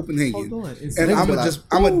 like Copenhagen, Hold on. It's and I'm like-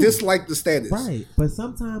 gonna I'm dislike the status. Right, but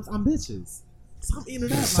sometimes I'm bitches. So I'm eating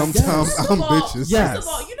it up. Like, Sometimes yes. First I'm of all- bitches. Yes. First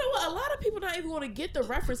of all, you know what? A lot of people not even going to get the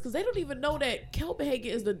reference because they don't even know that Copenhagen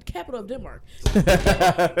is the capital of Denmark. They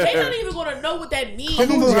not even going to know what that means.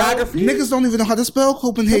 Geography. Niggas don't even know how to spell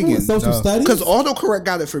Copenhagen Social studies. because autocorrect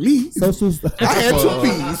got it for me. Social studies. I had two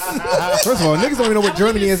P's. First of all, niggas don't even know what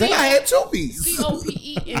Germany is. I had two P's.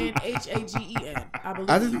 COPENHAGEN. I believe.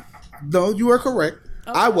 I didn't. No, you are correct.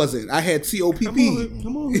 I wasn't. I had COPP. Come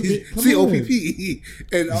on, come COPP.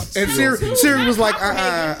 And Siri was like,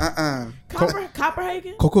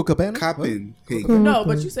 Copenhagen? Coco Cabana? Copenhagen. No,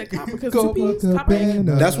 but you said copper because two P's. Copenhagen.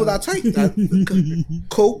 That's what I typed.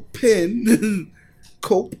 Copen.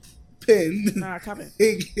 Copen. Nah,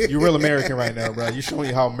 Copenhagen. You're real American right now, bro. You're showing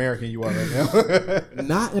you how American you are right now.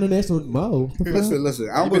 Not international Mo. Listen.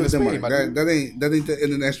 I don't You go been to to Spain, Denmark. my That ain't the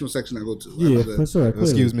international section I go to. Yeah, for sure.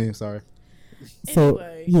 Excuse me. Sorry. So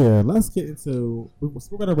Anyway. yeah, let's get into.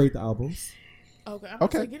 We're gonna rate the albums, Okay. I'm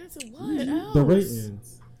Okay. okay. Get into what else? the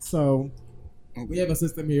ratings. So we have a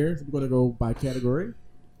system here. So we're gonna go by category.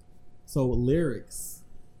 So lyrics,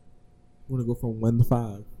 we're gonna go from 1 to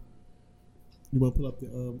 5. You want to pull up the?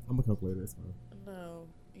 I'm gonna calculate this one. No.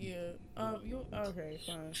 Yeah. You okay?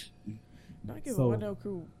 Fine. Not give So- Wandale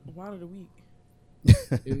Crew Wine of the Week.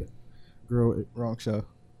 Girl, Wrong show.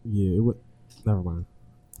 yeah, it would. Never mind.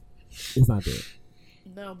 It's not that.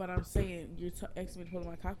 No, but I'm saying you're asking me to pull up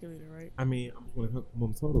my calculator, right? I mean, I'm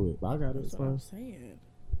gonna total it, but I got it. That's It's what I'm fine. saying.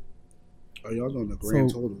 Are y'all doing the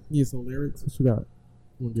grand So- total? Yeah. So lyrics, what you got?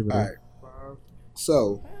 We'll give it. All a right.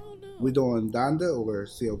 So Hell no. we doing Donda or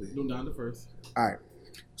CLB? Do Donda first. All right.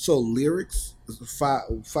 So lyrics,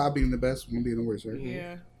 five being the best, one being the worst, right?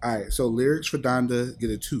 Yeah. All right. So lyrics for Donda get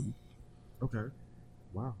a 2. Okay.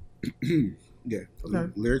 Wow. Yeah.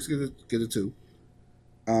 Okay. Lyrics get a 2.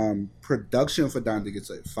 Production for Donda gets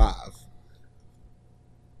a 5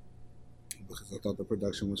 because I thought the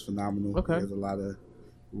production was phenomenal. Okay. There's a lot of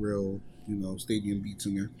real, stadium beats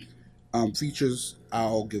in there. Features,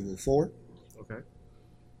 I'll give a 4. Okay.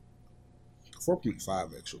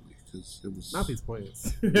 4.5 actually, because it was Not these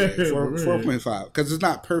points. yeah, 4.5 because it's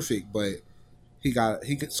not perfect, but he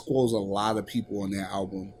scores a lot of people on that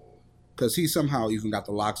album because he somehow even got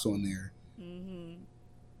the locks on there. Mm-hmm.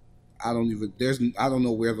 I don't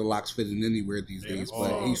know where the locks fit in anywhere these days,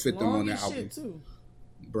 but he fit them on that album, too.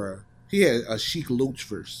 bruh. He had a Chic Loach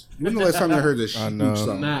verse. When the last time I heard a Chic Loach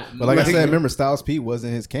song? But like I said, remember Styles P was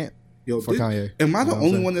in his camp for Kanye. Am I the You know what I'm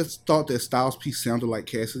only saying? one that thought that Styles P sounded like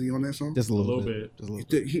Cassidy on that song? Just a little bit. bit. Just a little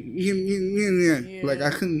bit. Yeah. Like I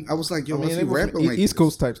couldn't. I was like, yo, I mean, was he it was rapping like East this?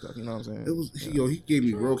 Coast type stuff. You know what I'm saying? It was he gave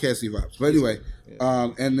me real Cassidy vibes. But anyway,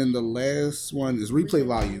 and then the last one is replay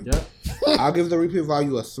value. Yep. I'll give the replay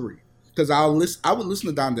value a 3 because I would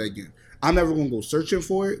listen to Donda again. I'm never gonna go searching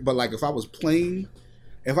for it, but like if I was playing,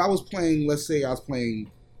 let's say I was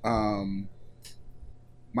playing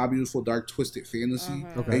My Beautiful Dark Twisted Fantasy,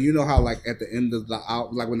 Okay. and you know how like at the end of the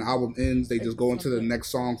album, like when the album ends, they just go into the next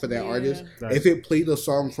song for that Yeah. artist. Right. if it played a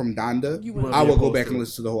song from Donda, You wouldn't I be would go opposed back to and it.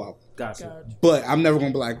 listen to the whole album. Gotcha. But I'm never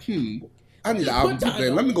gonna be like, I need the album to Donda play.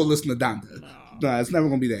 Let me go listen to Donda. No, it's never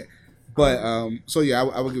gonna be that. But so yeah,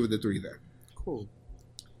 I would give it a 3 there. Cool.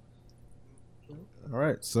 All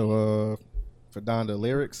right. So for Donda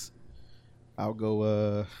lyrics, I'll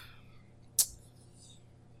go.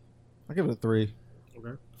 I'll give it a 3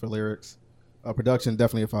 Okay. for lyrics. Production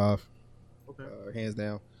definitely a 5, Okay. hands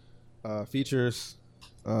down. Features,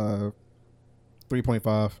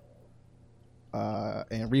 3.5.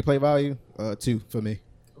 And replay value, 2 for me.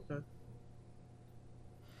 Okay.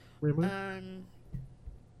 Rima?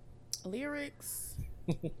 Lyrics.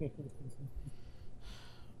 I'm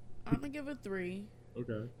gonna give it 3.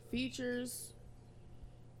 Okay. Features.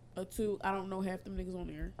 A 2. I don't know half them niggas on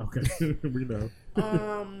there. Okay. We know.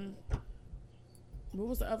 What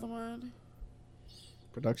was the other one?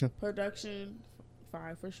 Production. Production.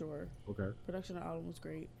 5 for sure. Okay. Production of the album was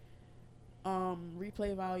great.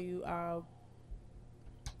 Replay value. I'll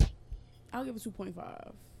give it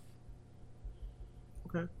 2.5.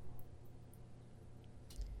 Okay.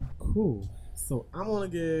 Cool. So I'm gonna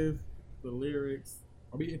give the lyrics.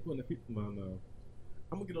 Are we putting the people? No.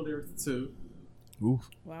 I'm gonna give the lyrics a 2. Oof.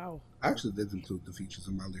 Wow. I actually did include the features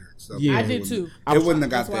in my lyrics. So Yeah. I did too. It wouldn't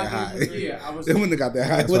have got That's why that I high. gave it a 3. Yeah, I was. It wouldn't have got that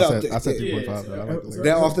high. That's what without I said that. 3.5. Yeah, I like the so- lyrics.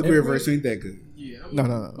 That off the grid Every- verse ain't that good. Yeah.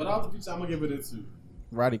 No. But all the features, I'm gonna give it a 2.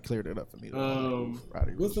 Roddy cleared it up for me. though.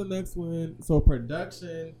 Roddy. What's the next one? So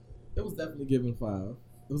production, it was definitely given 5.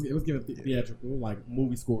 It was given theatrical, like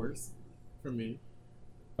movie scores, for me.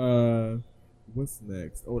 What's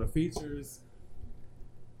next? Oh, the features.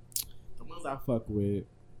 The ones I fuck with,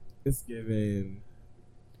 it's given.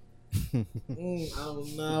 I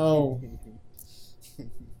don't know.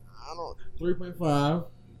 3.5.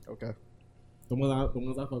 Okay. The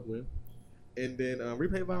ones I fuck with, and then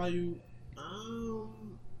replay value.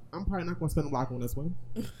 I'm probably not gonna spend a block on this one,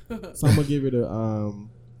 so I'm gonna give it a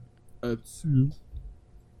 2.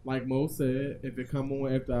 Like Mo said, if it come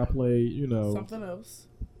on after I play, Something else.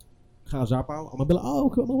 College Dropout, I'm gonna be like, oh,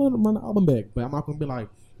 cool, I'm gonna run the album back, but I'm not gonna be like,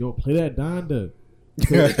 yo, play that Donda.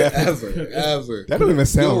 ever. That don't even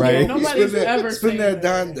sound right. Nobody's ever spin saying that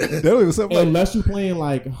Donda. That don't even sound right. Unless you're playing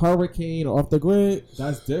like Hurricane or Off the Grid,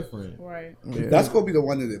 that's different. Right. Yeah. That's gonna be the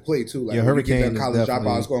one that they play too. Like Yeah, when you get Hurricane that is college dropout,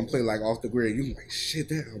 definitely- it's gonna play like Off the Grid. You're like, shit,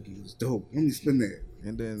 that album was dope. Let me spin that,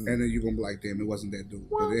 And then and then you're gonna be like, damn, it wasn't that dope,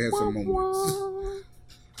 but it had some moments.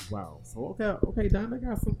 Wow. So okay, Donda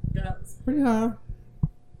got pretty high.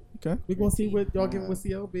 okay. We gonna see what y'all giving with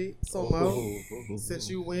CLB. So Mo, since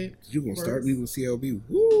you went, You gonna start first. me with CLB?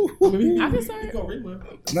 Woo. I can start. You go Rima.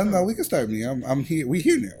 No, we can start me. I'm here. We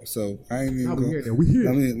here now, so I ain't even. Nah, Gonna, we here now. We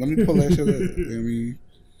here. Let me pull that shit up. I mean,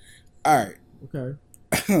 all right. Okay.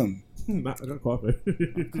 Not coughing.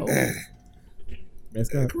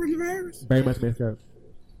 Mask up. Coronavirus. Very much mask up.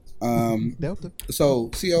 Delta. So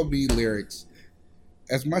CLB lyrics,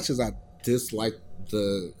 as much as I dislike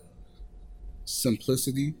the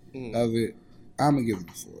simplicity of it, I'm gonna give it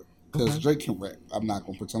a 4 because Drake can rap. I'm not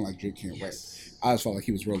gonna pretend like Drake can't rap. I just felt like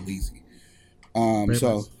he was real lazy.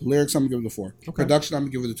 So lyrics, I'm gonna give it a 4. Okay. Production, I'm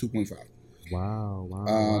gonna give it a 2.5.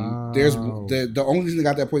 Wow. There's the only reason I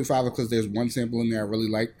got that 0.5 is because there's one sample in there I really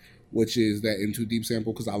like, which is that In Too Deep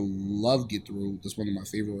sample, because I love Get Through. That's one of my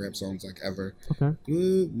favorite rap songs like ever. Okay.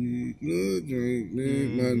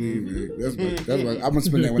 That's what I'm gonna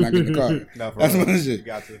spin that when I get in the car. No, for That's real. my shit. You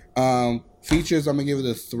got to. Features, I'm gonna give it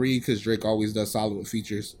a 3 because Drake always does solid with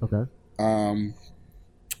features. Okay.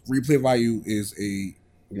 Replay value is a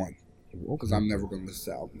 1 because I'm never gonna listen to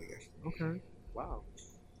the album again. Okay. Wow.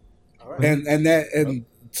 All right. And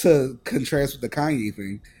to contrast with the Kanye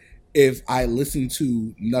thing, if I listened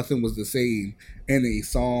to Nothing Was the Same and a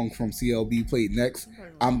song from CLB played next,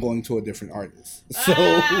 I'm going to a different artist. So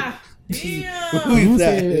You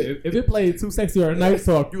said if it played Too Sexy or Night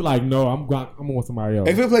Talk, you like, no, I'm going with somebody else.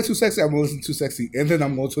 if it played Too Sexy, I'm going to listen to Too Sexy, and then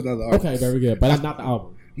I'm going to another artist. Okay, very good. But not the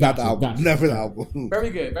album. Not the album. Never the album. Very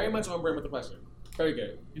good. Very much on brand with the question. Very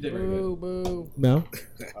good. You did very good. Boo. No?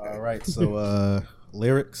 All right. So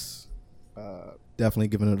lyrics, definitely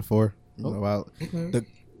giving it a 4. You know,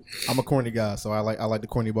 I'm a corny guy, so I like the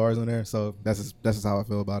corny bars in there. So that's just how I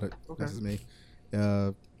feel about it. Okay. That's just me.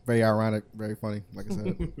 Very ironic, very funny. Like I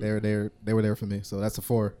said, they were there for me. So that's a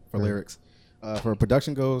 4 for lyrics. For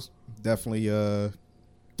production goes, definitely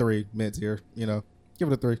 3 mid tier. You know, give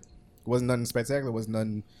it a 3. It wasn't nothing spectacular. It wasn't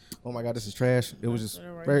nothing. Oh my god, this is trash. It was just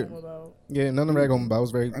very nothing to rag home about. It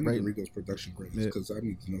was very I need great. to read those production grades because I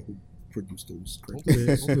need to know who produced those.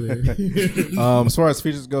 As far as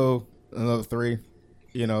features go, another 3.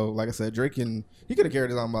 You know, like I said, Drake he could have carried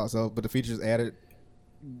it on by himself, but the features added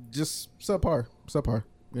just subpar.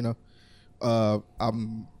 You know,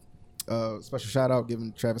 I'm special shout out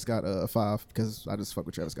giving Travis Scott a 5 because I just fuck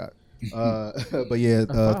with Travis Scott. But yeah,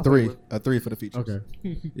 3 for the features. Okay,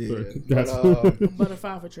 yeah. But a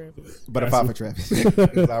 5 for Travis. But a 5 for Travis.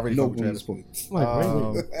 'Cause I already No fuck with Travis. points.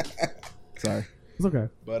 Sorry. It's okay.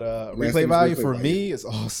 But Last replay thing's value replay for value. me is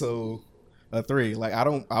also a 3. Like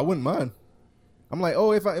I wouldn't mind. I'm like,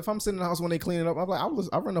 oh, if I'm sitting in the house when they clean it up, I'm like,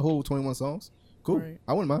 I'll run the whole 21 songs. Cool. Right.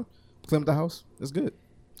 I wouldn't mind. Clean up the house. It's good.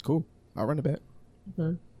 It's cool. I'll run it back.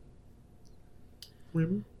 Okay.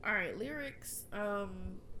 Women? All right, lyrics.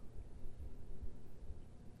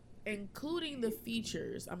 Including the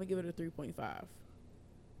features, I'm gonna give it a 3.5.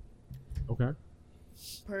 Okay.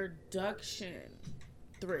 Production,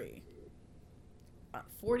 3.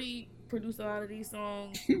 40 produced a lot of these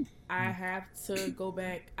songs. I have to go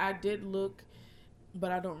back. I did look,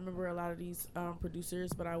 but I don't remember a lot of these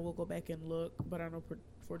producers. But I will go back and look. But I know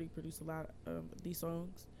 40 produced a lot of these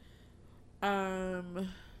songs.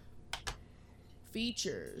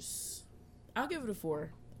 Features, I'll give it a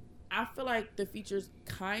 4. I feel like the features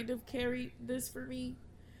kind of carried this for me,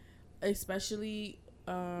 especially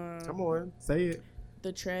Come on, say it.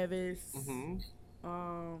 the Travis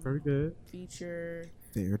Very good. feature,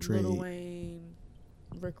 Fair trade. Lil Wayne,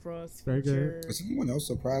 Rick Ross Very feature. good. Was anyone else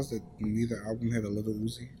surprised that neither album had a Little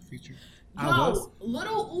Uzi feature? Yo,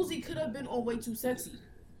 Little Uzi could have been on Way Too Sexy.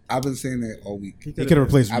 I've been saying that all week. He could have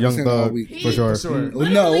replaced I've been Young saying that all Thug week. for sure.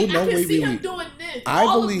 Literally, No, I can see him wait. doing this. I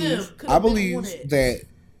All of them believe could have been on believe it. that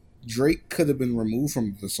Drake could have been removed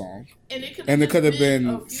from the song, And it could have been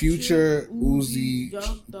a Future, Uzi,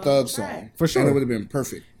 Young Thug track. song For sure. and it would have been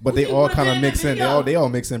perfect. But they Uzi all would've kind been of in the mix in. video. They all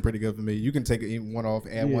mix in pretty good for me. You can take one off,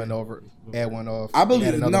 add one over, add one off. I add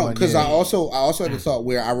believe another no, one, because yeah. I also had the thought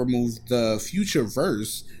where I removed the Future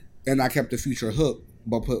verse and I kept the Future hook,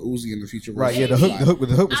 but put Uzi in the Future verse. Right, yeah, the hook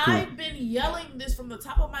was cool. I've been yelling this from the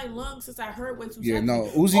top of my lungs since I heard Way Too Yeah, Sexy. no,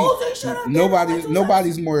 Uzi should have been on Way Too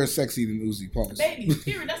nobody's more sexy than Uzi. Pause. Sexy. Baby,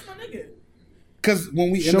 period. That's my nigga. Because when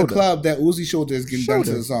we in Shoulder. the club, that Uzi shoulder is getting done to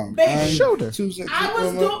Shoulder. the song. Baby. I'm Shoulder. too sexy I was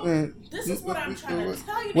for my- doing. This is what I'm trying to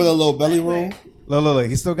tell you. With a little belly room. Look,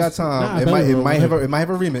 he still got time. Nah, it better might roll. have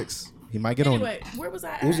a remix. He might get on it Anyway, where was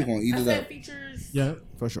I at? Uzi gonna eat I it said up. features. Yeah.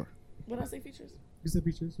 for sure. What did I say features? You said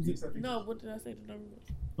features. No, what did I say the number was?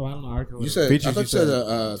 Oh, I don't know. I can't You said Features, I thought you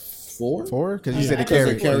you said 4. 4? Because you Yeah, said I it said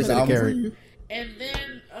carried. it carries You said the it album for carried. you. And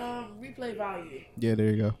then replay value. Yeah,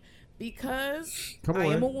 there you go. Because Come I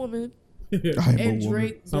am on. a woman And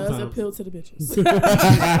Drake does Sometimes. appeal to the bitches.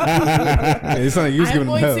 It's like you was I'm giving him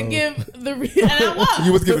going hell. to give the and I was.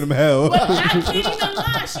 You was giving him hell. But I can't even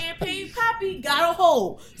lie. Champagne Poppy got a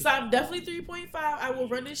hold. So I'm definitely 3.5. I will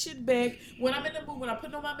run this shit back when I'm in the mood, when I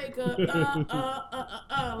put on my makeup.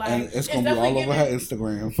 Like, And it's gonna be all over her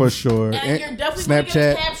Instagram for sure. And you're definitely going to get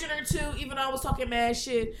Snapchat. a caption or two, even though I was talking mad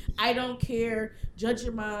shit. I don't care. Judge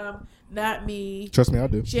your mom, not me. Trust me, I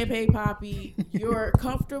do. Champagne Poppy, you're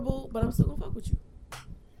comfortable, but I'm still going to fuck with you.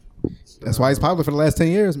 That's why he's popular for the last 10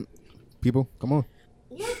 years. People, come on.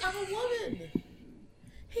 Look, I'm a woman.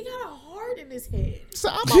 He got a heart in his head. So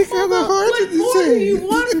I'm He got a heart What in his more do you head.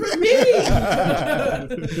 want from me?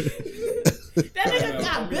 That nigga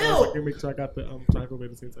got built. Make sure I got the triangle at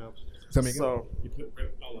the same time. Tell me again. So you put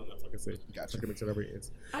all on that. So I can say. Gotcha. I can make sure that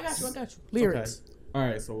ends. I got you. Lyrics. Okay. All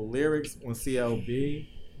right. So lyrics on CLB.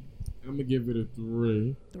 I'm gonna give it a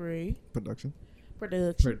 3. 3. Production.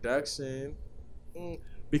 Production.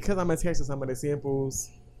 Because I'm attached to some of the samples.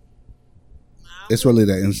 It's really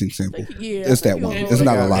that instinct sample. Yeah, It's that one. It's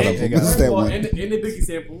not a lot of them. It's that one. And the Biggie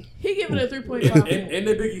sample. He giving it a 3.5. And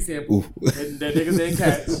the Biggie sample. Ooh. And that niggas didn't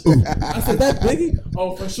catch. I said, that Biggie?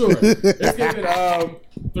 Oh, for sure. Let's give it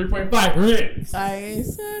 3.5. I ain't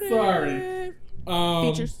said it. Sorry.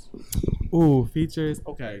 Features. Ooh, features.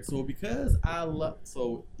 Okay, so because I love,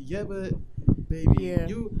 but baby, Yeah.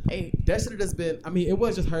 Hey, that should have just been. I mean, it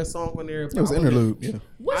was just her song on there. It was interlude. Yeah.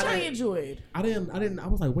 Which I enjoyed. I didn't. I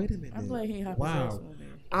was like, wait a minute. I'm glad he ain't hopping Wow. on there.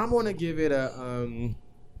 I'm gonna give it a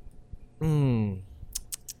I'm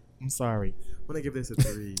sorry. I'm gonna give this a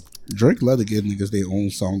 3. Drake love to give niggas their own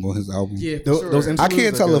song on his album. Yeah, Those I can't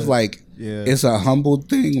interludes tell are if good. like Yeah. it's a humble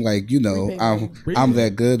thing, like I'm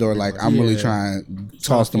that good, or like I'm really Yeah. trying to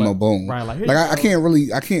toss them a bone. Right, like, here Like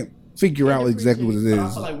you I can't figure out exactly what it But I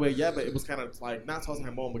is. feel like but it was kind of like not tossing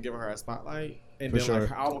her bone, but giving her a spotlight. And For then sure. like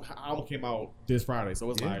her album came out this Friday,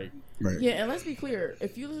 so it's like Right. Yeah, and let's be clear.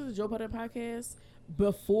 If you listen to the Joe Budden podcast,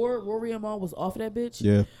 before Rory and Mal was off of that bitch,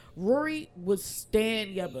 Yeah. Rory would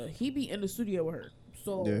stand Yebba. He be in the studio with her.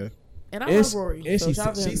 So, Yeah. and I and love Rory. And so she shout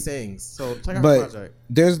out to him. sings. So check out the But project.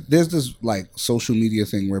 there's this like social media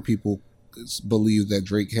thing where people believe that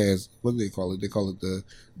Drake has, what do they call it? They call it the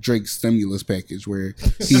Drake stimulus package, where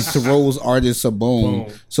he throws artists a bone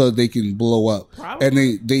Boom. so they can blow up. Probably. And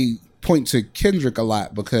they point to Kendrick a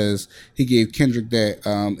lot because he gave Kendrick that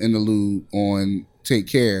interlude on Take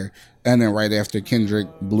Care, and then right after Kendrick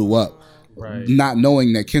blew up. Right. Not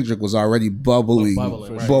knowing that Kendrick was already bubbling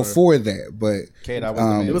right. before that, but Kate, I was the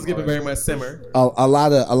man. It was giving very much simmer. a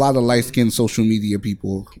lot of light skinned social media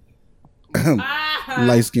people,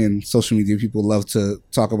 light skinned social media people love to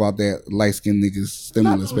talk about that light skinned niggas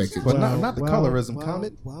stimulus package. But not the colorism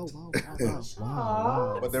comment. But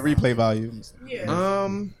the replay value. Yeah.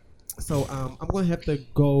 So I'm gonna have to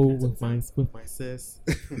go with my sis,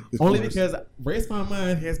 only because race my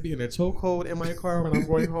mind has been in a chokehold in my car when I'm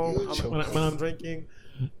going home when I'm drinking.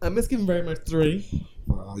 It's giving very much 3.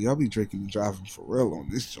 Wow, y'all be drinking and driving for real on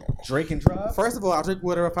this joint. Drake and drive. First of all, I drink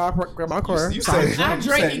water if I grab my car. You said I'm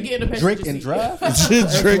drinking, getting a Drake and drive.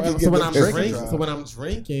 So when I'm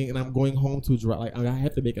drinking and I'm going home to drive, like I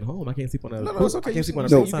have to make it home. I can't sleep on a. No, it's okay. I can't sleep on a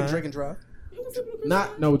You FaceTime. can drink and drive.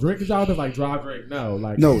 No, drink and drive is like drive, drink. No,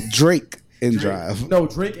 like No, Drake and drive. No,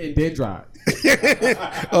 drink and then drive.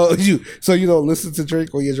 Oh, so you don't listen to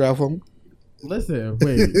Drake when you drive home? Listen,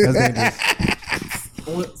 wait, that's dangerous.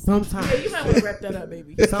 Sometimes. Yeah, you might want to wrap that up,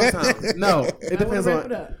 baby. Sometimes. No, it depends wrap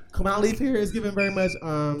on. it up. When I leave here, it's giving very much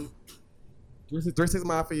 3-6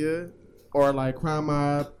 Mafia or like Crime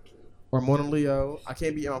Mob or Mona Leo. I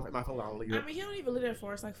can't be on my phone while I leave. I mean, he don't even live there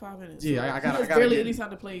for. It's like 5 minutes. Yeah, I gotta barely get- any time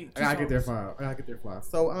to play. I gotta get there far. I gotta get there far.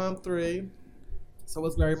 So 3. So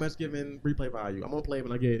it's very much giving replay value. I'm gonna play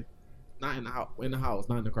when I get not in the house,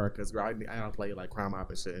 not in the car, because I don't play like Crime Mob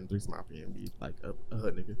and shit and 3 Mafia and be like a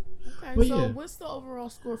hood nigga. Okay, But so yeah. what's the overall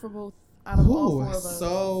score for both out of all 4 of us?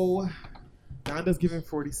 So Donda's giving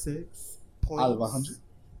 46 points Out of 100?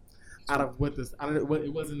 Out of what this? I don't know. What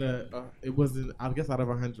it wasn't a. It wasn't. I guess out of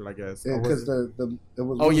 100. I guess. Yeah, Or because was it- it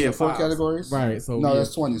was Oh, yeah, 4 fives. categories. Right. So No, yeah.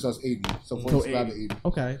 that's 20, so that's 80. So 45 to 80.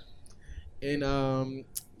 Okay. And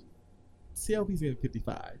CLB's getting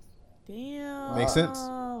 55. Damn. Makes sense.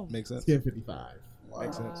 Makes It's sense. getting 55.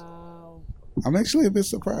 Makes sense. Wow. I'm actually a bit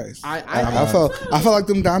surprised. I I felt like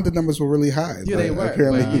them Donda numbers were really high. Yeah, but they were,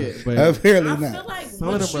 Apparently, but apparently I not. feel like Some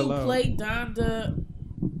of once them you were low. play Donda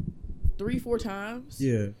 3-4 times,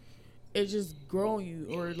 Yeah. it just grow on you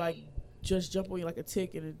or like just jump on you like a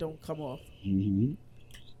tick and it don't come off. hmm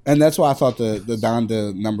And that's why I thought the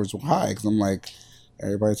Donda numbers were high, because I'm like,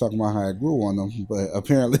 everybody talking about how I grew on them, but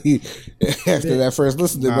apparently after that first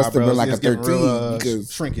listen, it must have been like a 13.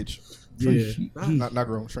 Because shrinkage. Yeah. Not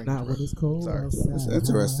grown. Shrink. Not when it's cold. Sorry. outside. That's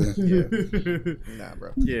interesting. Nah,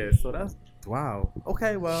 bro. Yeah, so that's wow.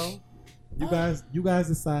 Okay, well, you guys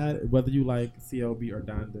decide whether you like CLB or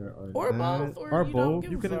Donda Or not. both, or you don't both.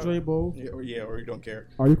 give You a can fuck. enjoy both. Or you don't care.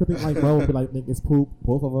 Or you could think like bro would be like think it's poop.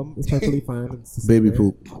 Both of them. It's perfectly fine. It's the Baby same.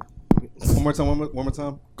 poop. One more time.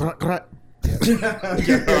 Yo,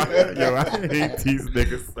 I hate these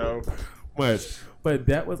niggas so much. But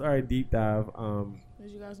that was our deep dive. Did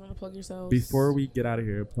you guys want to plug yourselves? Before we get out of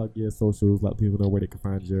here, plug your socials. Let people know where they can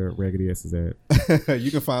find your raggedy asses at. You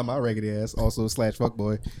can find my raggedy ass also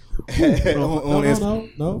 /fuckboy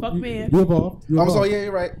No. Fuck man. You evolved. I'm sorry, yeah,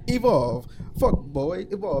 you're right. Evolve. Fuck boy.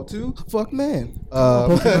 Evolve to fuck man.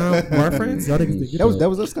 Pokemon reference. Y'all niggas didn't get that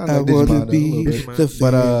was that's kind of I like wanna Digimon a be little bit. the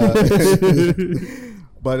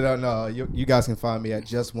But you guys can find me at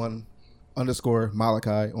 @just1_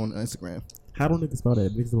 Malachi on Instagram. How do niggas spell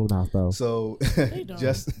that? Niggas don't know how to spell. So don't.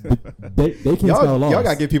 just They can't spell lost. y'all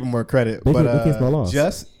gotta give people more credit. They But can't spell lost.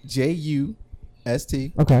 just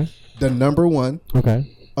JUST Okay. the number 1 Okay.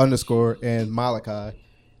 _ and Malachi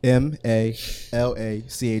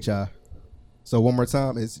MALACHI. So one more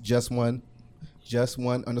time, it's @just1_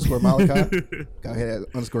 Malachi. Gotta hit that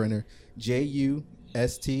underscore in there.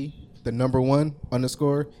 JUST the number 1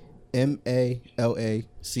 _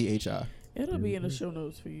 MALACHI. It'll be in the show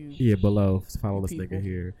notes for you. Yeah, below. Follow this People. nigga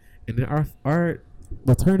here. And then our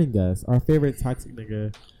returning guest, our favorite toxic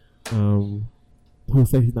nigga, who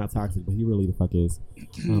say he's not toxic, but he really the fuck is.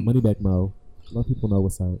 Moneyback Mo. Let people know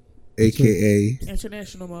what's up. AKA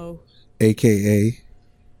International Mo.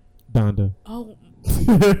 Donda. Oh,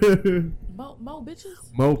 Mo bitches.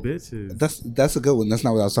 Mo bitches. that's a good one. That's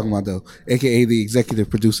not what I was talking about though. AKA the executive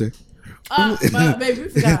producer. Baby, we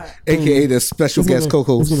forgot. AKA the special guest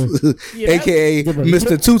co-host. Yeah, AKA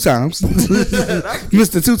Mr. Two Times.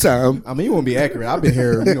 Mr. Two Time. I mean, you won't be accurate. I've been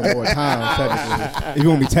here more times. Technically, if you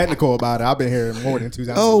want to be technical about it, I've been here more than 2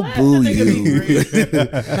 times. Oh, boo you.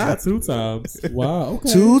 Not 2 times. Wow.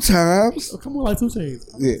 Okay. 2 times? Oh, come on, like 2 chains.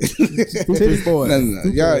 Yeah. Titty boy. No.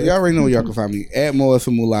 Y'all already know where y'all can find me at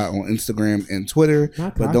MoFMula on Instagram and Twitter,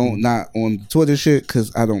 Not but cocky. not on the Twitter shit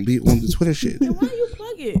because I don't be on the Twitter shit. Then why you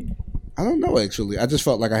plug it? I don't know actually. I just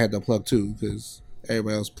felt like I had to plug 2 because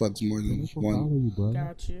everybody else plugs more than Follow one. you, bro.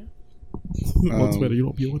 Gotcha. On Twitter, you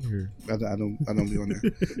don't be on here. I don't be on there.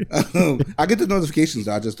 I get the notifications.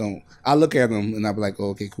 I just don't. I look at them and I be like, oh,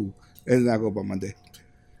 okay, cool, and then I go about my day.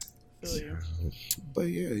 Feel you. But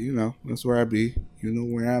yeah, that's where I be. You know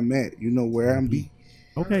where I'm at. You know where I'm be.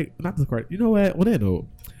 Okay, not this part. You know what? On that note,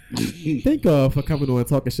 thank for coming on and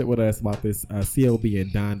talking shit with us about this CLB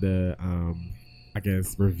and Donda, I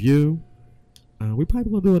guess, review. We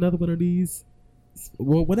probably gonna do another one of these.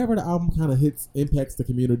 Well, whenever the album kind of impacts the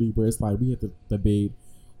community, where it's like we have to debate.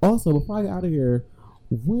 Also, before I get out of here,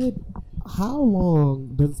 how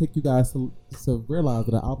long does it take you guys to realize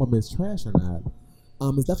that the album is trash or not?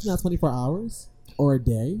 It's definitely not 24 hours or a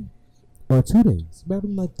day. Or 2 days, maybe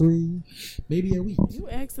like 3, maybe a week. You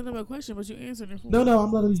asking them a question, but you answering it for No, I'm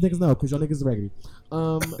letting these niggas know because y'all niggas is raggedy.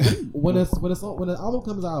 When the album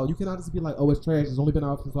comes out, you cannot just be like, oh, it's trash. It's only been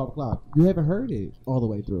out since 12 o'clock. You haven't heard it all the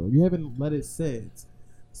way through. You haven't let it sit.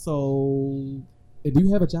 So, do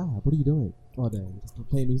you have a job? What are you doing all day? Just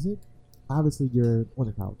playing music? Obviously, you're on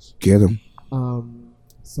the couch. Get them.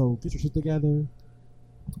 So get your shit together.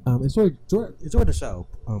 Enjoy the show.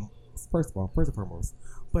 First and foremost.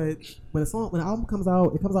 But when the album comes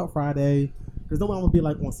out, it comes out Friday. There's no one I'm gonna be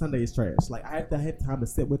like on Sunday is trash. Like I have to have time to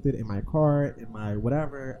sit with it in my car, in my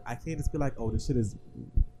whatever. I can't just be like, oh, this shit is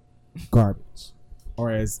garbage,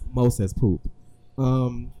 or as Mo says, poop.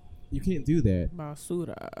 You can't do that.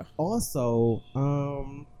 Basura. Also,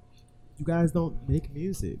 you guys don't make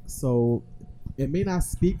music, so it may not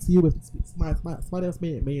speak to you. If somebody else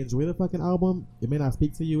may enjoy the fucking album, it may not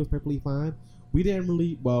speak to you. It's perfectly fine. We didn't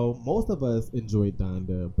really, most of us enjoyed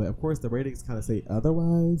Donda, but of course the ratings kind of say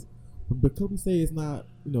otherwise. But because we say it's not,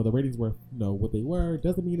 the ratings were, what they were,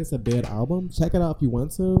 doesn't mean it's a bad album. Check it out if you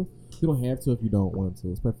want to. You don't have to if you don't want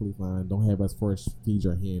to. It's perfectly fine. Don't have us force feed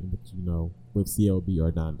your hand with CLB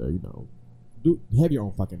or Donda, have your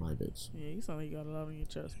own fucking mind, bitch. Yeah, you sound like you got a lot on your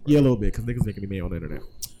chest, bro. Yeah, a little bit, because niggas making me mad on the internet.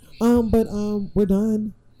 But we're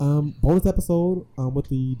done. Bonus episode with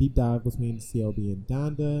the deep dive between CLB and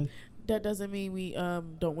Donda. That doesn't mean we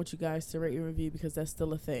don't want you guys to rate and review because that's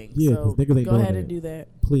still a thing. Yeah, so niggas ain't go doing ahead that. and do that.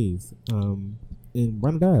 Please. And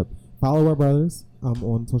run it up. Follow our brothers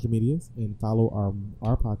on social medias and follow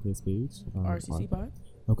our podcast page. RCC Pod.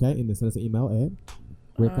 Okay, and then send us an email at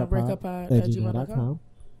breakuppod@gmail.com.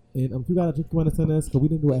 And if you got a drink you want to send us, because we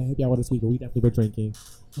didn't do a happy hour this week, but we definitely were drinking.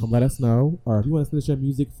 Let us know. Or if you want to send us your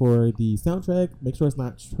music for the soundtrack, make sure it's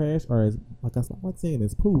not trash or as like I like saying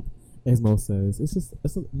it's poop, as Mo says. It's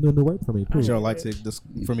a new word for me. Poop. Would you like to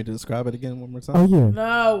for me to describe it again one more time? Oh yeah.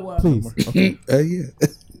 No. Please. Okay. Yeah.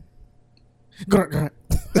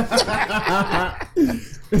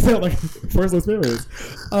 It sounds like personal experience.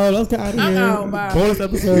 Let's get out of here. Bye. Bonus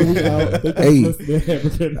episode. We out. Thank you for listening. Have a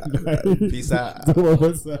good night. Peace out.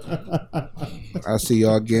 I'll see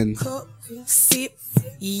y'all again. Cup, sip,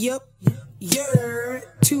 yup, you're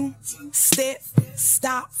 2 step,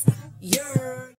 stop, you're